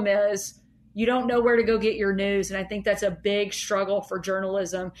problem is you don't know where to go get your news. And I think that's a big struggle for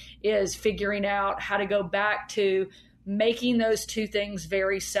journalism, is figuring out how to go back to making those two things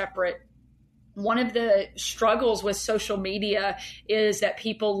very separate. One of the struggles with social media is that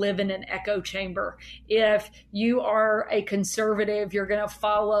people live in an echo chamber. If you are a conservative, you're going to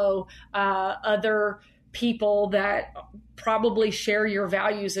follow other people that probably share your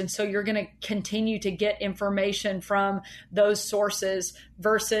values. And so you're going to continue to get information from those sources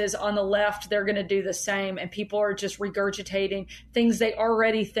versus on the left, they're going to do the same. And people are just regurgitating things they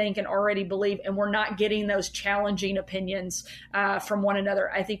already think and already believe. And we're not getting those challenging opinions from one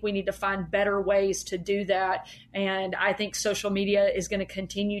another. I think we need to find better ways to do that. And I think social media is going to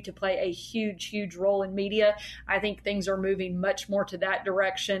continue to play a huge, huge role in media. I think things are moving much more to that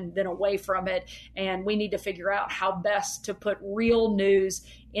direction than away from it. And we need to figure out how best to put real news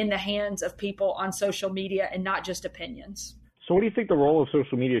in the hands of people on social media and not just opinions. So what do you think the role of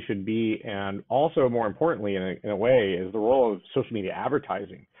social media should be? And also, more importantly, in a way, is the role of social media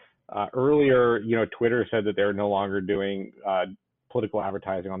advertising. Earlier, Twitter said that they're no longer doing political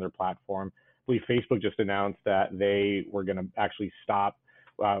advertising on their platform. I believe Facebook just announced that they were going to actually stop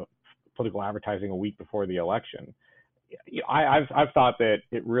political advertising a week before the election. I've thought that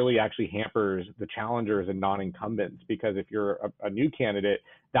it really actually hampers the challengers and non-incumbents, because if you're a new candidate,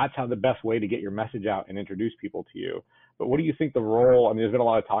 that's how the best way to get your message out and introduce people to you. But what do you think the role? I mean, there's been a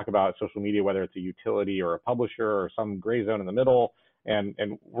lot of talk about social media, whether it's a utility or a publisher or some gray zone in the middle. And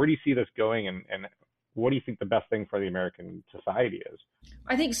where do you see this going? And what do you think the best thing for the American society is?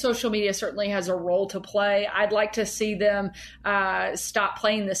 I think social media certainly has a role to play. I'd like to see them stop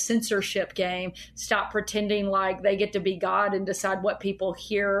playing the censorship game, stop pretending like they get to be God and decide what people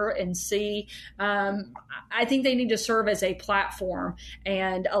hear and see. I think they need to serve as a platform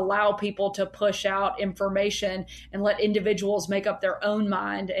and allow people to push out information and let individuals make up their own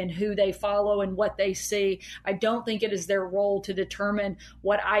mind and who they follow and what they see. I don't think it is their role to determine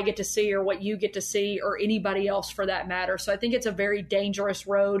what I get to see or what you get to see or anybody else for that matter. So I think it's a very dangerous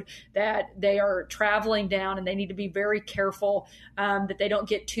road that they are traveling down, and they need to be very careful that they don't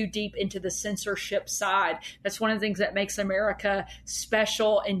get too deep into the censorship side. That's one of the things that makes America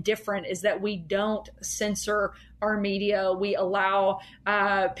special and different, is that we don't censor our media. We allow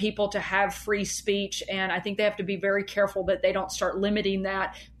people to have free speech, and I think they have to be very careful that they don't start limiting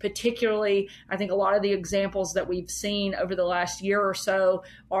that. Particularly, I think a lot of the examples that we've seen over the last year or so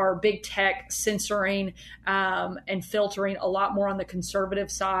are big tech censoring and filtering a lot more on the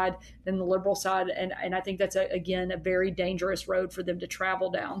conservative side than the liberal side, and I think that's, again, a very dangerous road for them to travel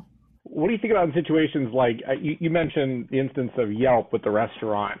down. What do you think about situations like you mentioned the instance of Yelp with the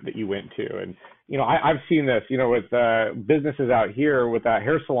restaurant that you went to? And, I've seen this, with businesses out here with that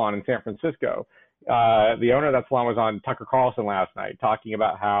hair salon in San Francisco. The owner of that salon was on Tucker Carlson last night talking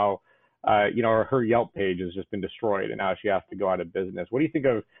about how, her Yelp page has just been destroyed and now she has to go out of business. What do you think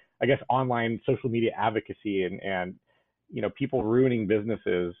of, I guess, online social media advocacy and people ruining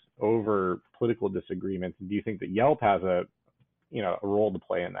businesses over political disagreements? Do you think that Yelp has a role to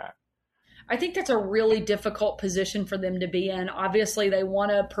play in that? I think that's a really difficult position for them to be in. Obviously, they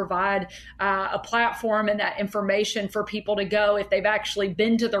want to provide a platform and that information for people to go if they've actually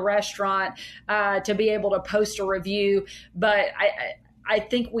been to the restaurant to be able to post a review. But I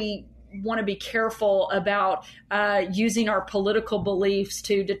think we want to be careful about using our political beliefs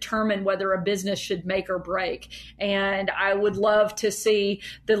to determine whether a business should make or break. And I would love to see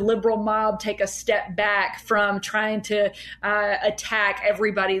the liberal mob take a step back from trying to attack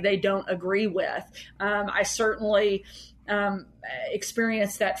everybody they don't agree with. I certainly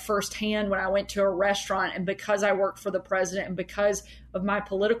experienced that firsthand when I went to a restaurant, and because I worked for the president and because of my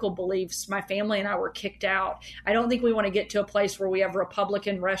political beliefs, my family and I were kicked out. I don't think we want to get to a place where we have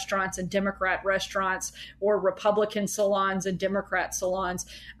Republican restaurants and Democrat restaurants, or Republican salons and Democrat salons.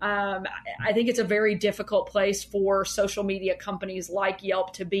 I think it's a very difficult place for social media companies like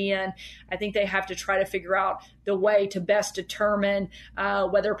Yelp to be in. I think they have to try to figure out the way to best determine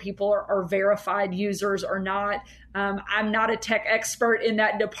whether people are verified users or not. I'm not a tech expert in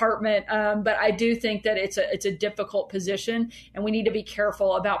that department, but I do think that it's a difficult position, and we need to be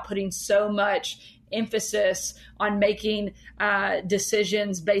careful about putting so much emphasis on making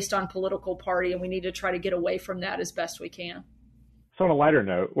decisions based on political party, and we need to try to get away from that as best we can. So on a lighter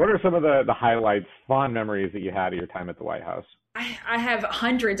note, what are some of the highlights, fond memories that you had of your time at the White House? I have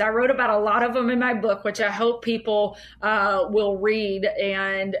hundreds. I wrote about a lot of them in my book, which I hope people will read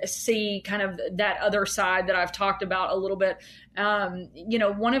and see kind of that other side that I've talked about a little bit.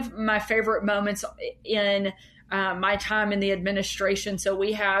 One of my favorite moments in my time in the administration. So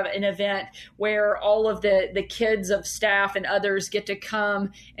we have an event where all of the kids of staff and others get to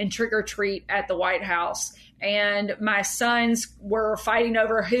come and trick or treat at the White House. And my sons were fighting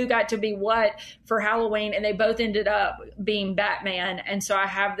over who got to be what for Halloween, and they both ended up being Batman. And so I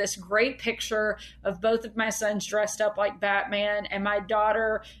have this great picture of both of my sons dressed up like Batman, and my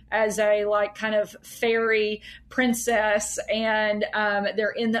daughter as a kind of fairy princess. And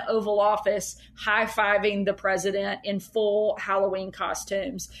they're in the Oval Office high-fiving the president in full Halloween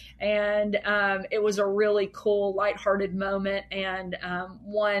costumes. And it was a really cool, lighthearted moment, and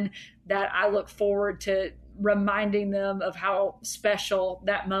one that I look forward to reminding them of how special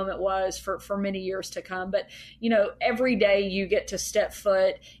that moment was for many years to come. But, every day you get to step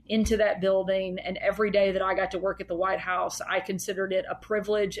foot into that building, and every day that I got to work at the White House, I considered it a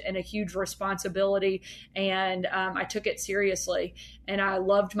privilege and a huge responsibility. And I took it seriously, and I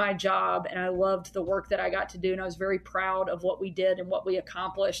loved my job, and I loved the work that I got to do. And I was very proud of what we did and what we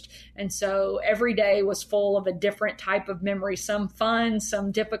accomplished. And so every day was full of a different type of memory, some fun,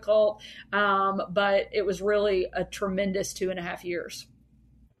 some difficult, but it was really a tremendous 2.5 years.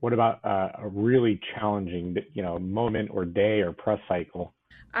 What about a really challenging, moment or day or press cycle?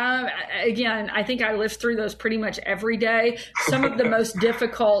 Again, I think I lived through those pretty much every day. Some of the most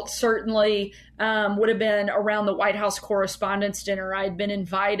difficult certainly would have been around the White House Correspondents' Dinner. I had been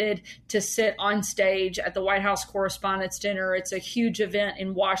invited to sit on stage at the White House Correspondents' Dinner. It's a huge event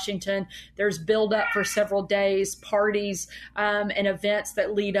in Washington. There's build up for several days, parties, and events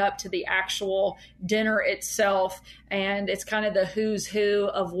that lead up to the actual dinner itself. And it's kind of the who's who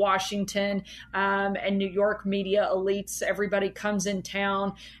of Washington and New York media elites. Everybody comes in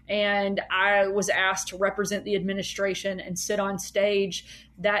town. And I was asked to represent the administration and sit on stage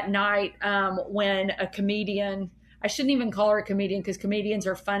that night when a comedian, I shouldn't even call her a comedian because comedians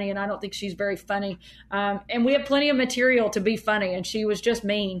are funny, and I don't think she's very funny. And we have plenty of material to be funny, and she was just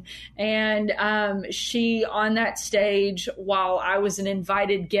mean. And she, on that stage, while I was an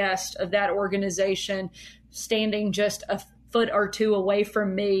invited guest of that organization, standing just a foot or two away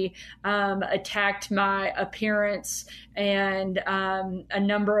from me, attacked my appearance and a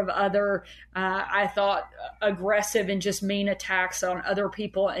number of other, I thought, aggressive and just mean attacks on other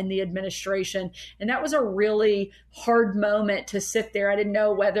people in the administration. And that was a really hard moment to sit there. I didn't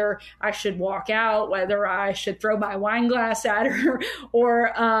know whether I should walk out, whether I should throw my wine glass at her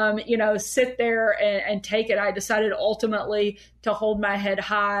or, sit there and take it. I decided ultimately to hold my head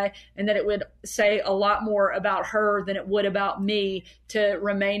high, and that it would say a lot more about her than it would about me to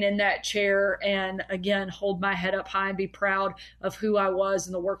remain in that chair and, again, hold my head up high and be proud of who I was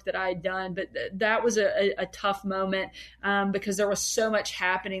and the work that I had done. But that was a tough moment because there was so much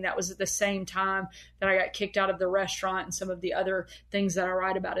happening. That was at the same time that I got kicked out of the restaurant and some of the other things that I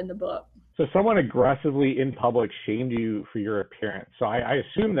write about in the book. So someone aggressively in public shamed you for your appearance. So I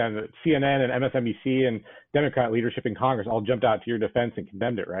assume then that CNN and MSNBC and Democrat leadership in Congress all jumped out to your defense and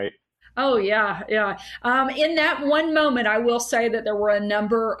condemned it, right? Oh, yeah. In that one moment, I will say that there were a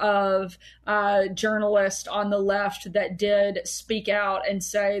number of journalists on the left that did speak out and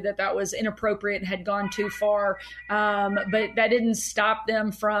say that that was inappropriate and had gone too far. But that didn't stop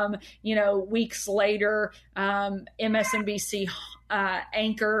them from, weeks later, MSNBC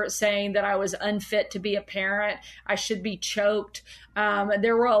anchor saying that I was unfit to be a parent. I should be choked.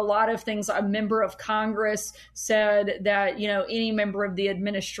 There were a lot of things. A member of Congress said that, any member of the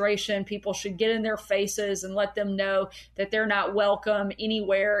administration, people should get in their faces and let them know that they're not welcome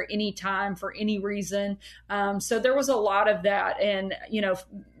anywhere, anytime, for any reason. So there was a lot of that. And,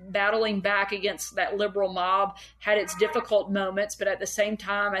 battling back against that liberal mob had its difficult moments, but at the same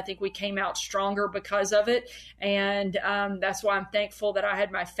time, I think we came out stronger because of it. And that's why I'm thankful that I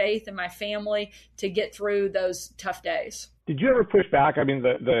had my faith and my family to get through those tough days. Did you ever push back? I mean,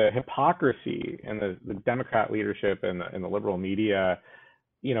 the hypocrisy in the Democrat leadership and the liberal media,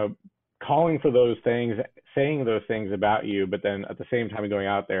 calling for those things, saying those things about you, but then at the same time going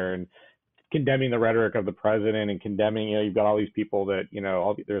out there and condemning the rhetoric of the president and condemning, you've got all these people that,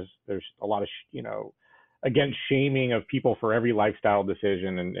 there's a lot of, against shaming of people for every lifestyle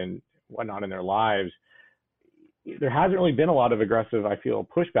decision and whatnot in their lives. There hasn't really been a lot of aggressive, I feel,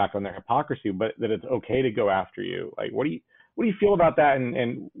 pushback on their hypocrisy, but that it's okay to go after you. Like, what do you feel about that?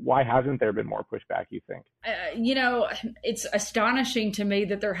 And why hasn't there been more pushback, you think? It's astonishing to me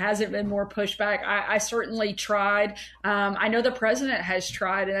that there hasn't been more pushback. I certainly tried. I know the president has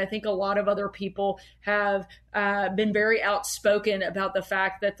tried, and I think a lot of other people have been very outspoken about the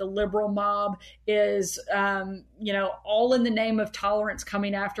fact that the liberal mob is, all in the name of tolerance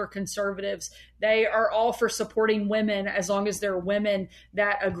coming after conservatives. They are all for supporting women as long as they're women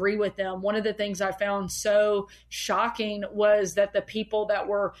that agree with them. One of the things I found so shocking was that the people that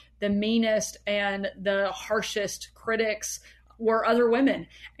were the meanest and the harshest critics were other women.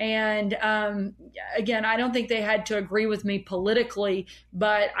 And again, I don't think they had to agree with me politically,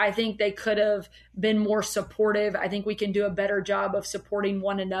 but I think they could have been more supportive. I think we can do a better job of supporting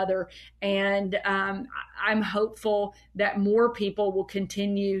one another. And I'm hopeful that more people will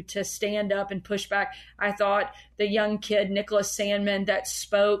continue to stand up and push back. I thought the young kid, Nicholas Sandmann, that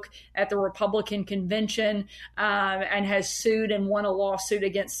spoke at the Republican convention and has sued and won a lawsuit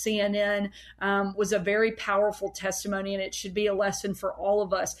against CNN was a very powerful testimony, and it should be a lesson for all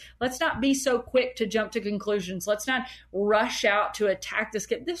of us. Let's not be so quick to jump to conclusions. Let's not rush out to attack this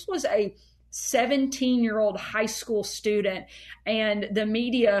kid. This was a 17-year-old high school student, and the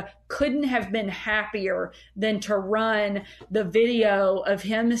media couldn't have been happier than to run the video of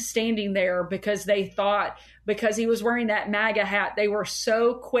him standing there because they thought, because he was wearing that MAGA hat, they were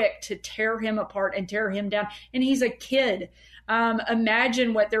so quick to tear him apart and tear him down. And he's a kid.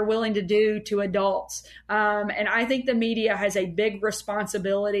 Imagine what they're willing to do to adults. And I think the media has a big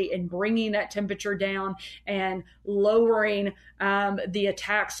responsibility in bringing that temperature down and lowering the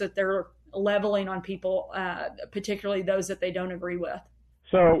attacks that they're leveling on people, particularly those that they don't agree with.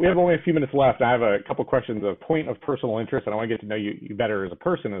 So we have only a few minutes left. I have a couple questions of point of personal interest, and I want to get to know you better as a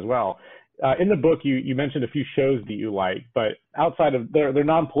person as well. In the book, you mentioned a few shows that you like, but outside of they're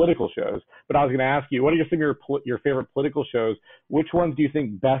non-political shows. But I was going to ask you, what are some of your favorite political shows? Which ones do you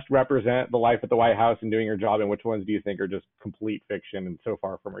think best represent the life at the White House and doing your job, and which ones do you think are just complete fiction and so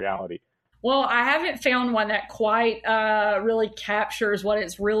far from reality? Well, I haven't found one that quite really captures what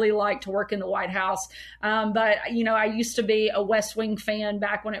it's really like to work in the White House. But, I used to be a West Wing fan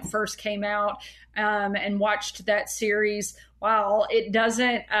back when it first came out and watched that series. While it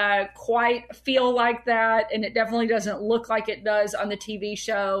doesn't quite feel like that, and it definitely doesn't look like it does on the TV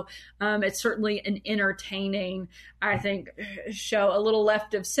show, it's certainly an entertaining, I think, show. A little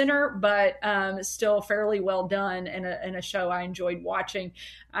left of center, but still fairly well done, and a show I enjoyed watching.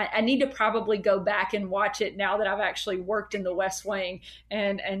 I need to probably go back and watch it now that I've actually worked in the West Wing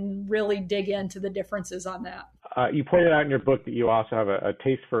and really dig into the differences on that. You pointed out in your book that you also have a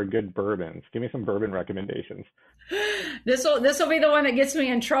taste for a good bourbon. Give me some bourbon recommendations. This will be the one that gets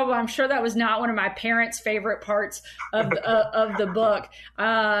me in trouble. I'm sure that was not one of my parents' favorite parts of the book.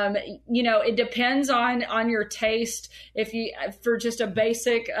 It depends on your taste. For just a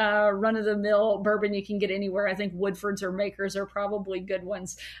basic run of the mill bourbon you can get anywhere, I think Woodford's or Makers are probably good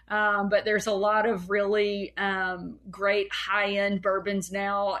ones. But there's a lot of really great high end bourbons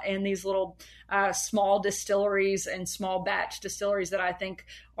now, and these little small distilleries and small batch distilleries that I think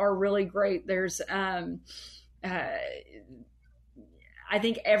are really great. There's I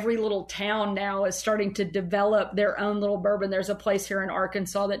think every little town now is starting to develop their own little bourbon. There's a place here in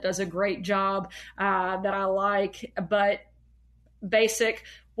Arkansas that does a great job that I like, but basic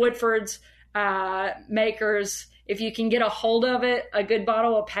Woodford's, Makers. If you can get a hold of it, a good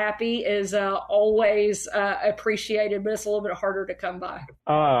bottle of Pappy is always appreciated, but it's a little bit harder to come by.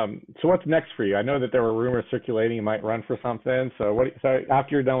 So what's next for you? I know that there were rumors circulating you might run for something. So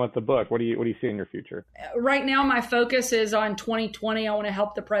after you're done with the book, what do you see in your future? Right now, my focus is on 2020. I want to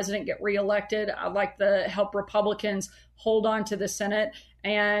help the president get reelected. I'd like to help Republicans hold on to the Senate.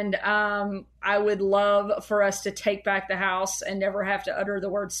 And I would love for us to take back the House and never have to utter the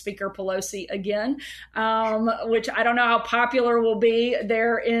word Speaker Pelosi again, which I don't know how popular will be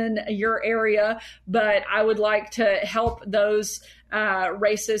there in your area, but I would like to help those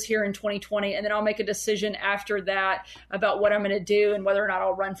races here in 2020. And then I'll make a decision after that about what I'm going to do and whether or not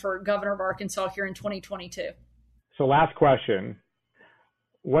I'll run for governor of Arkansas here in 2022. So last question.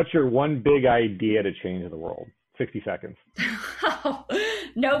 What's your one big idea to change the world? 60 seconds.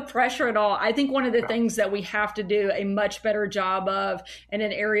 No pressure at all. I think one of the things that we have to do a much better job of, in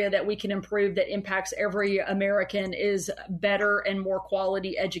an area that we can improve that impacts every American, is better and more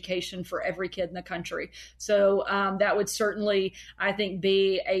quality education for every kid in the country. So that would certainly, I think,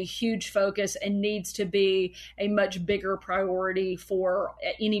 be a huge focus and needs to be a much bigger priority for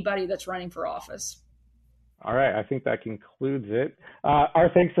anybody that's running for office. All right, I think that concludes it. Our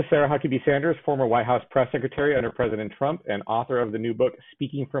thanks to Sarah Huckabee Sanders, former White House press secretary under President Trump and author of the new book,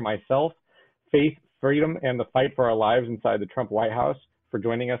 Speaking for Myself, Faith, Freedom, and the Fight for Our Lives Inside the Trump White House, for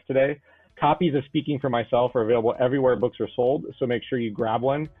joining us today. Copies of Speaking for Myself are available everywhere books are sold, so make sure you grab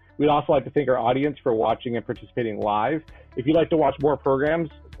one. We'd also like to thank our audience for watching and participating live. If you'd like to watch more programs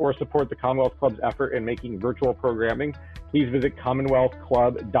or support the Commonwealth Club's effort in making virtual programming, please visit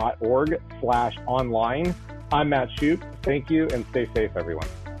commonwealthclub.org/online. I'm Matt Shoup. Thank you, and stay safe, everyone.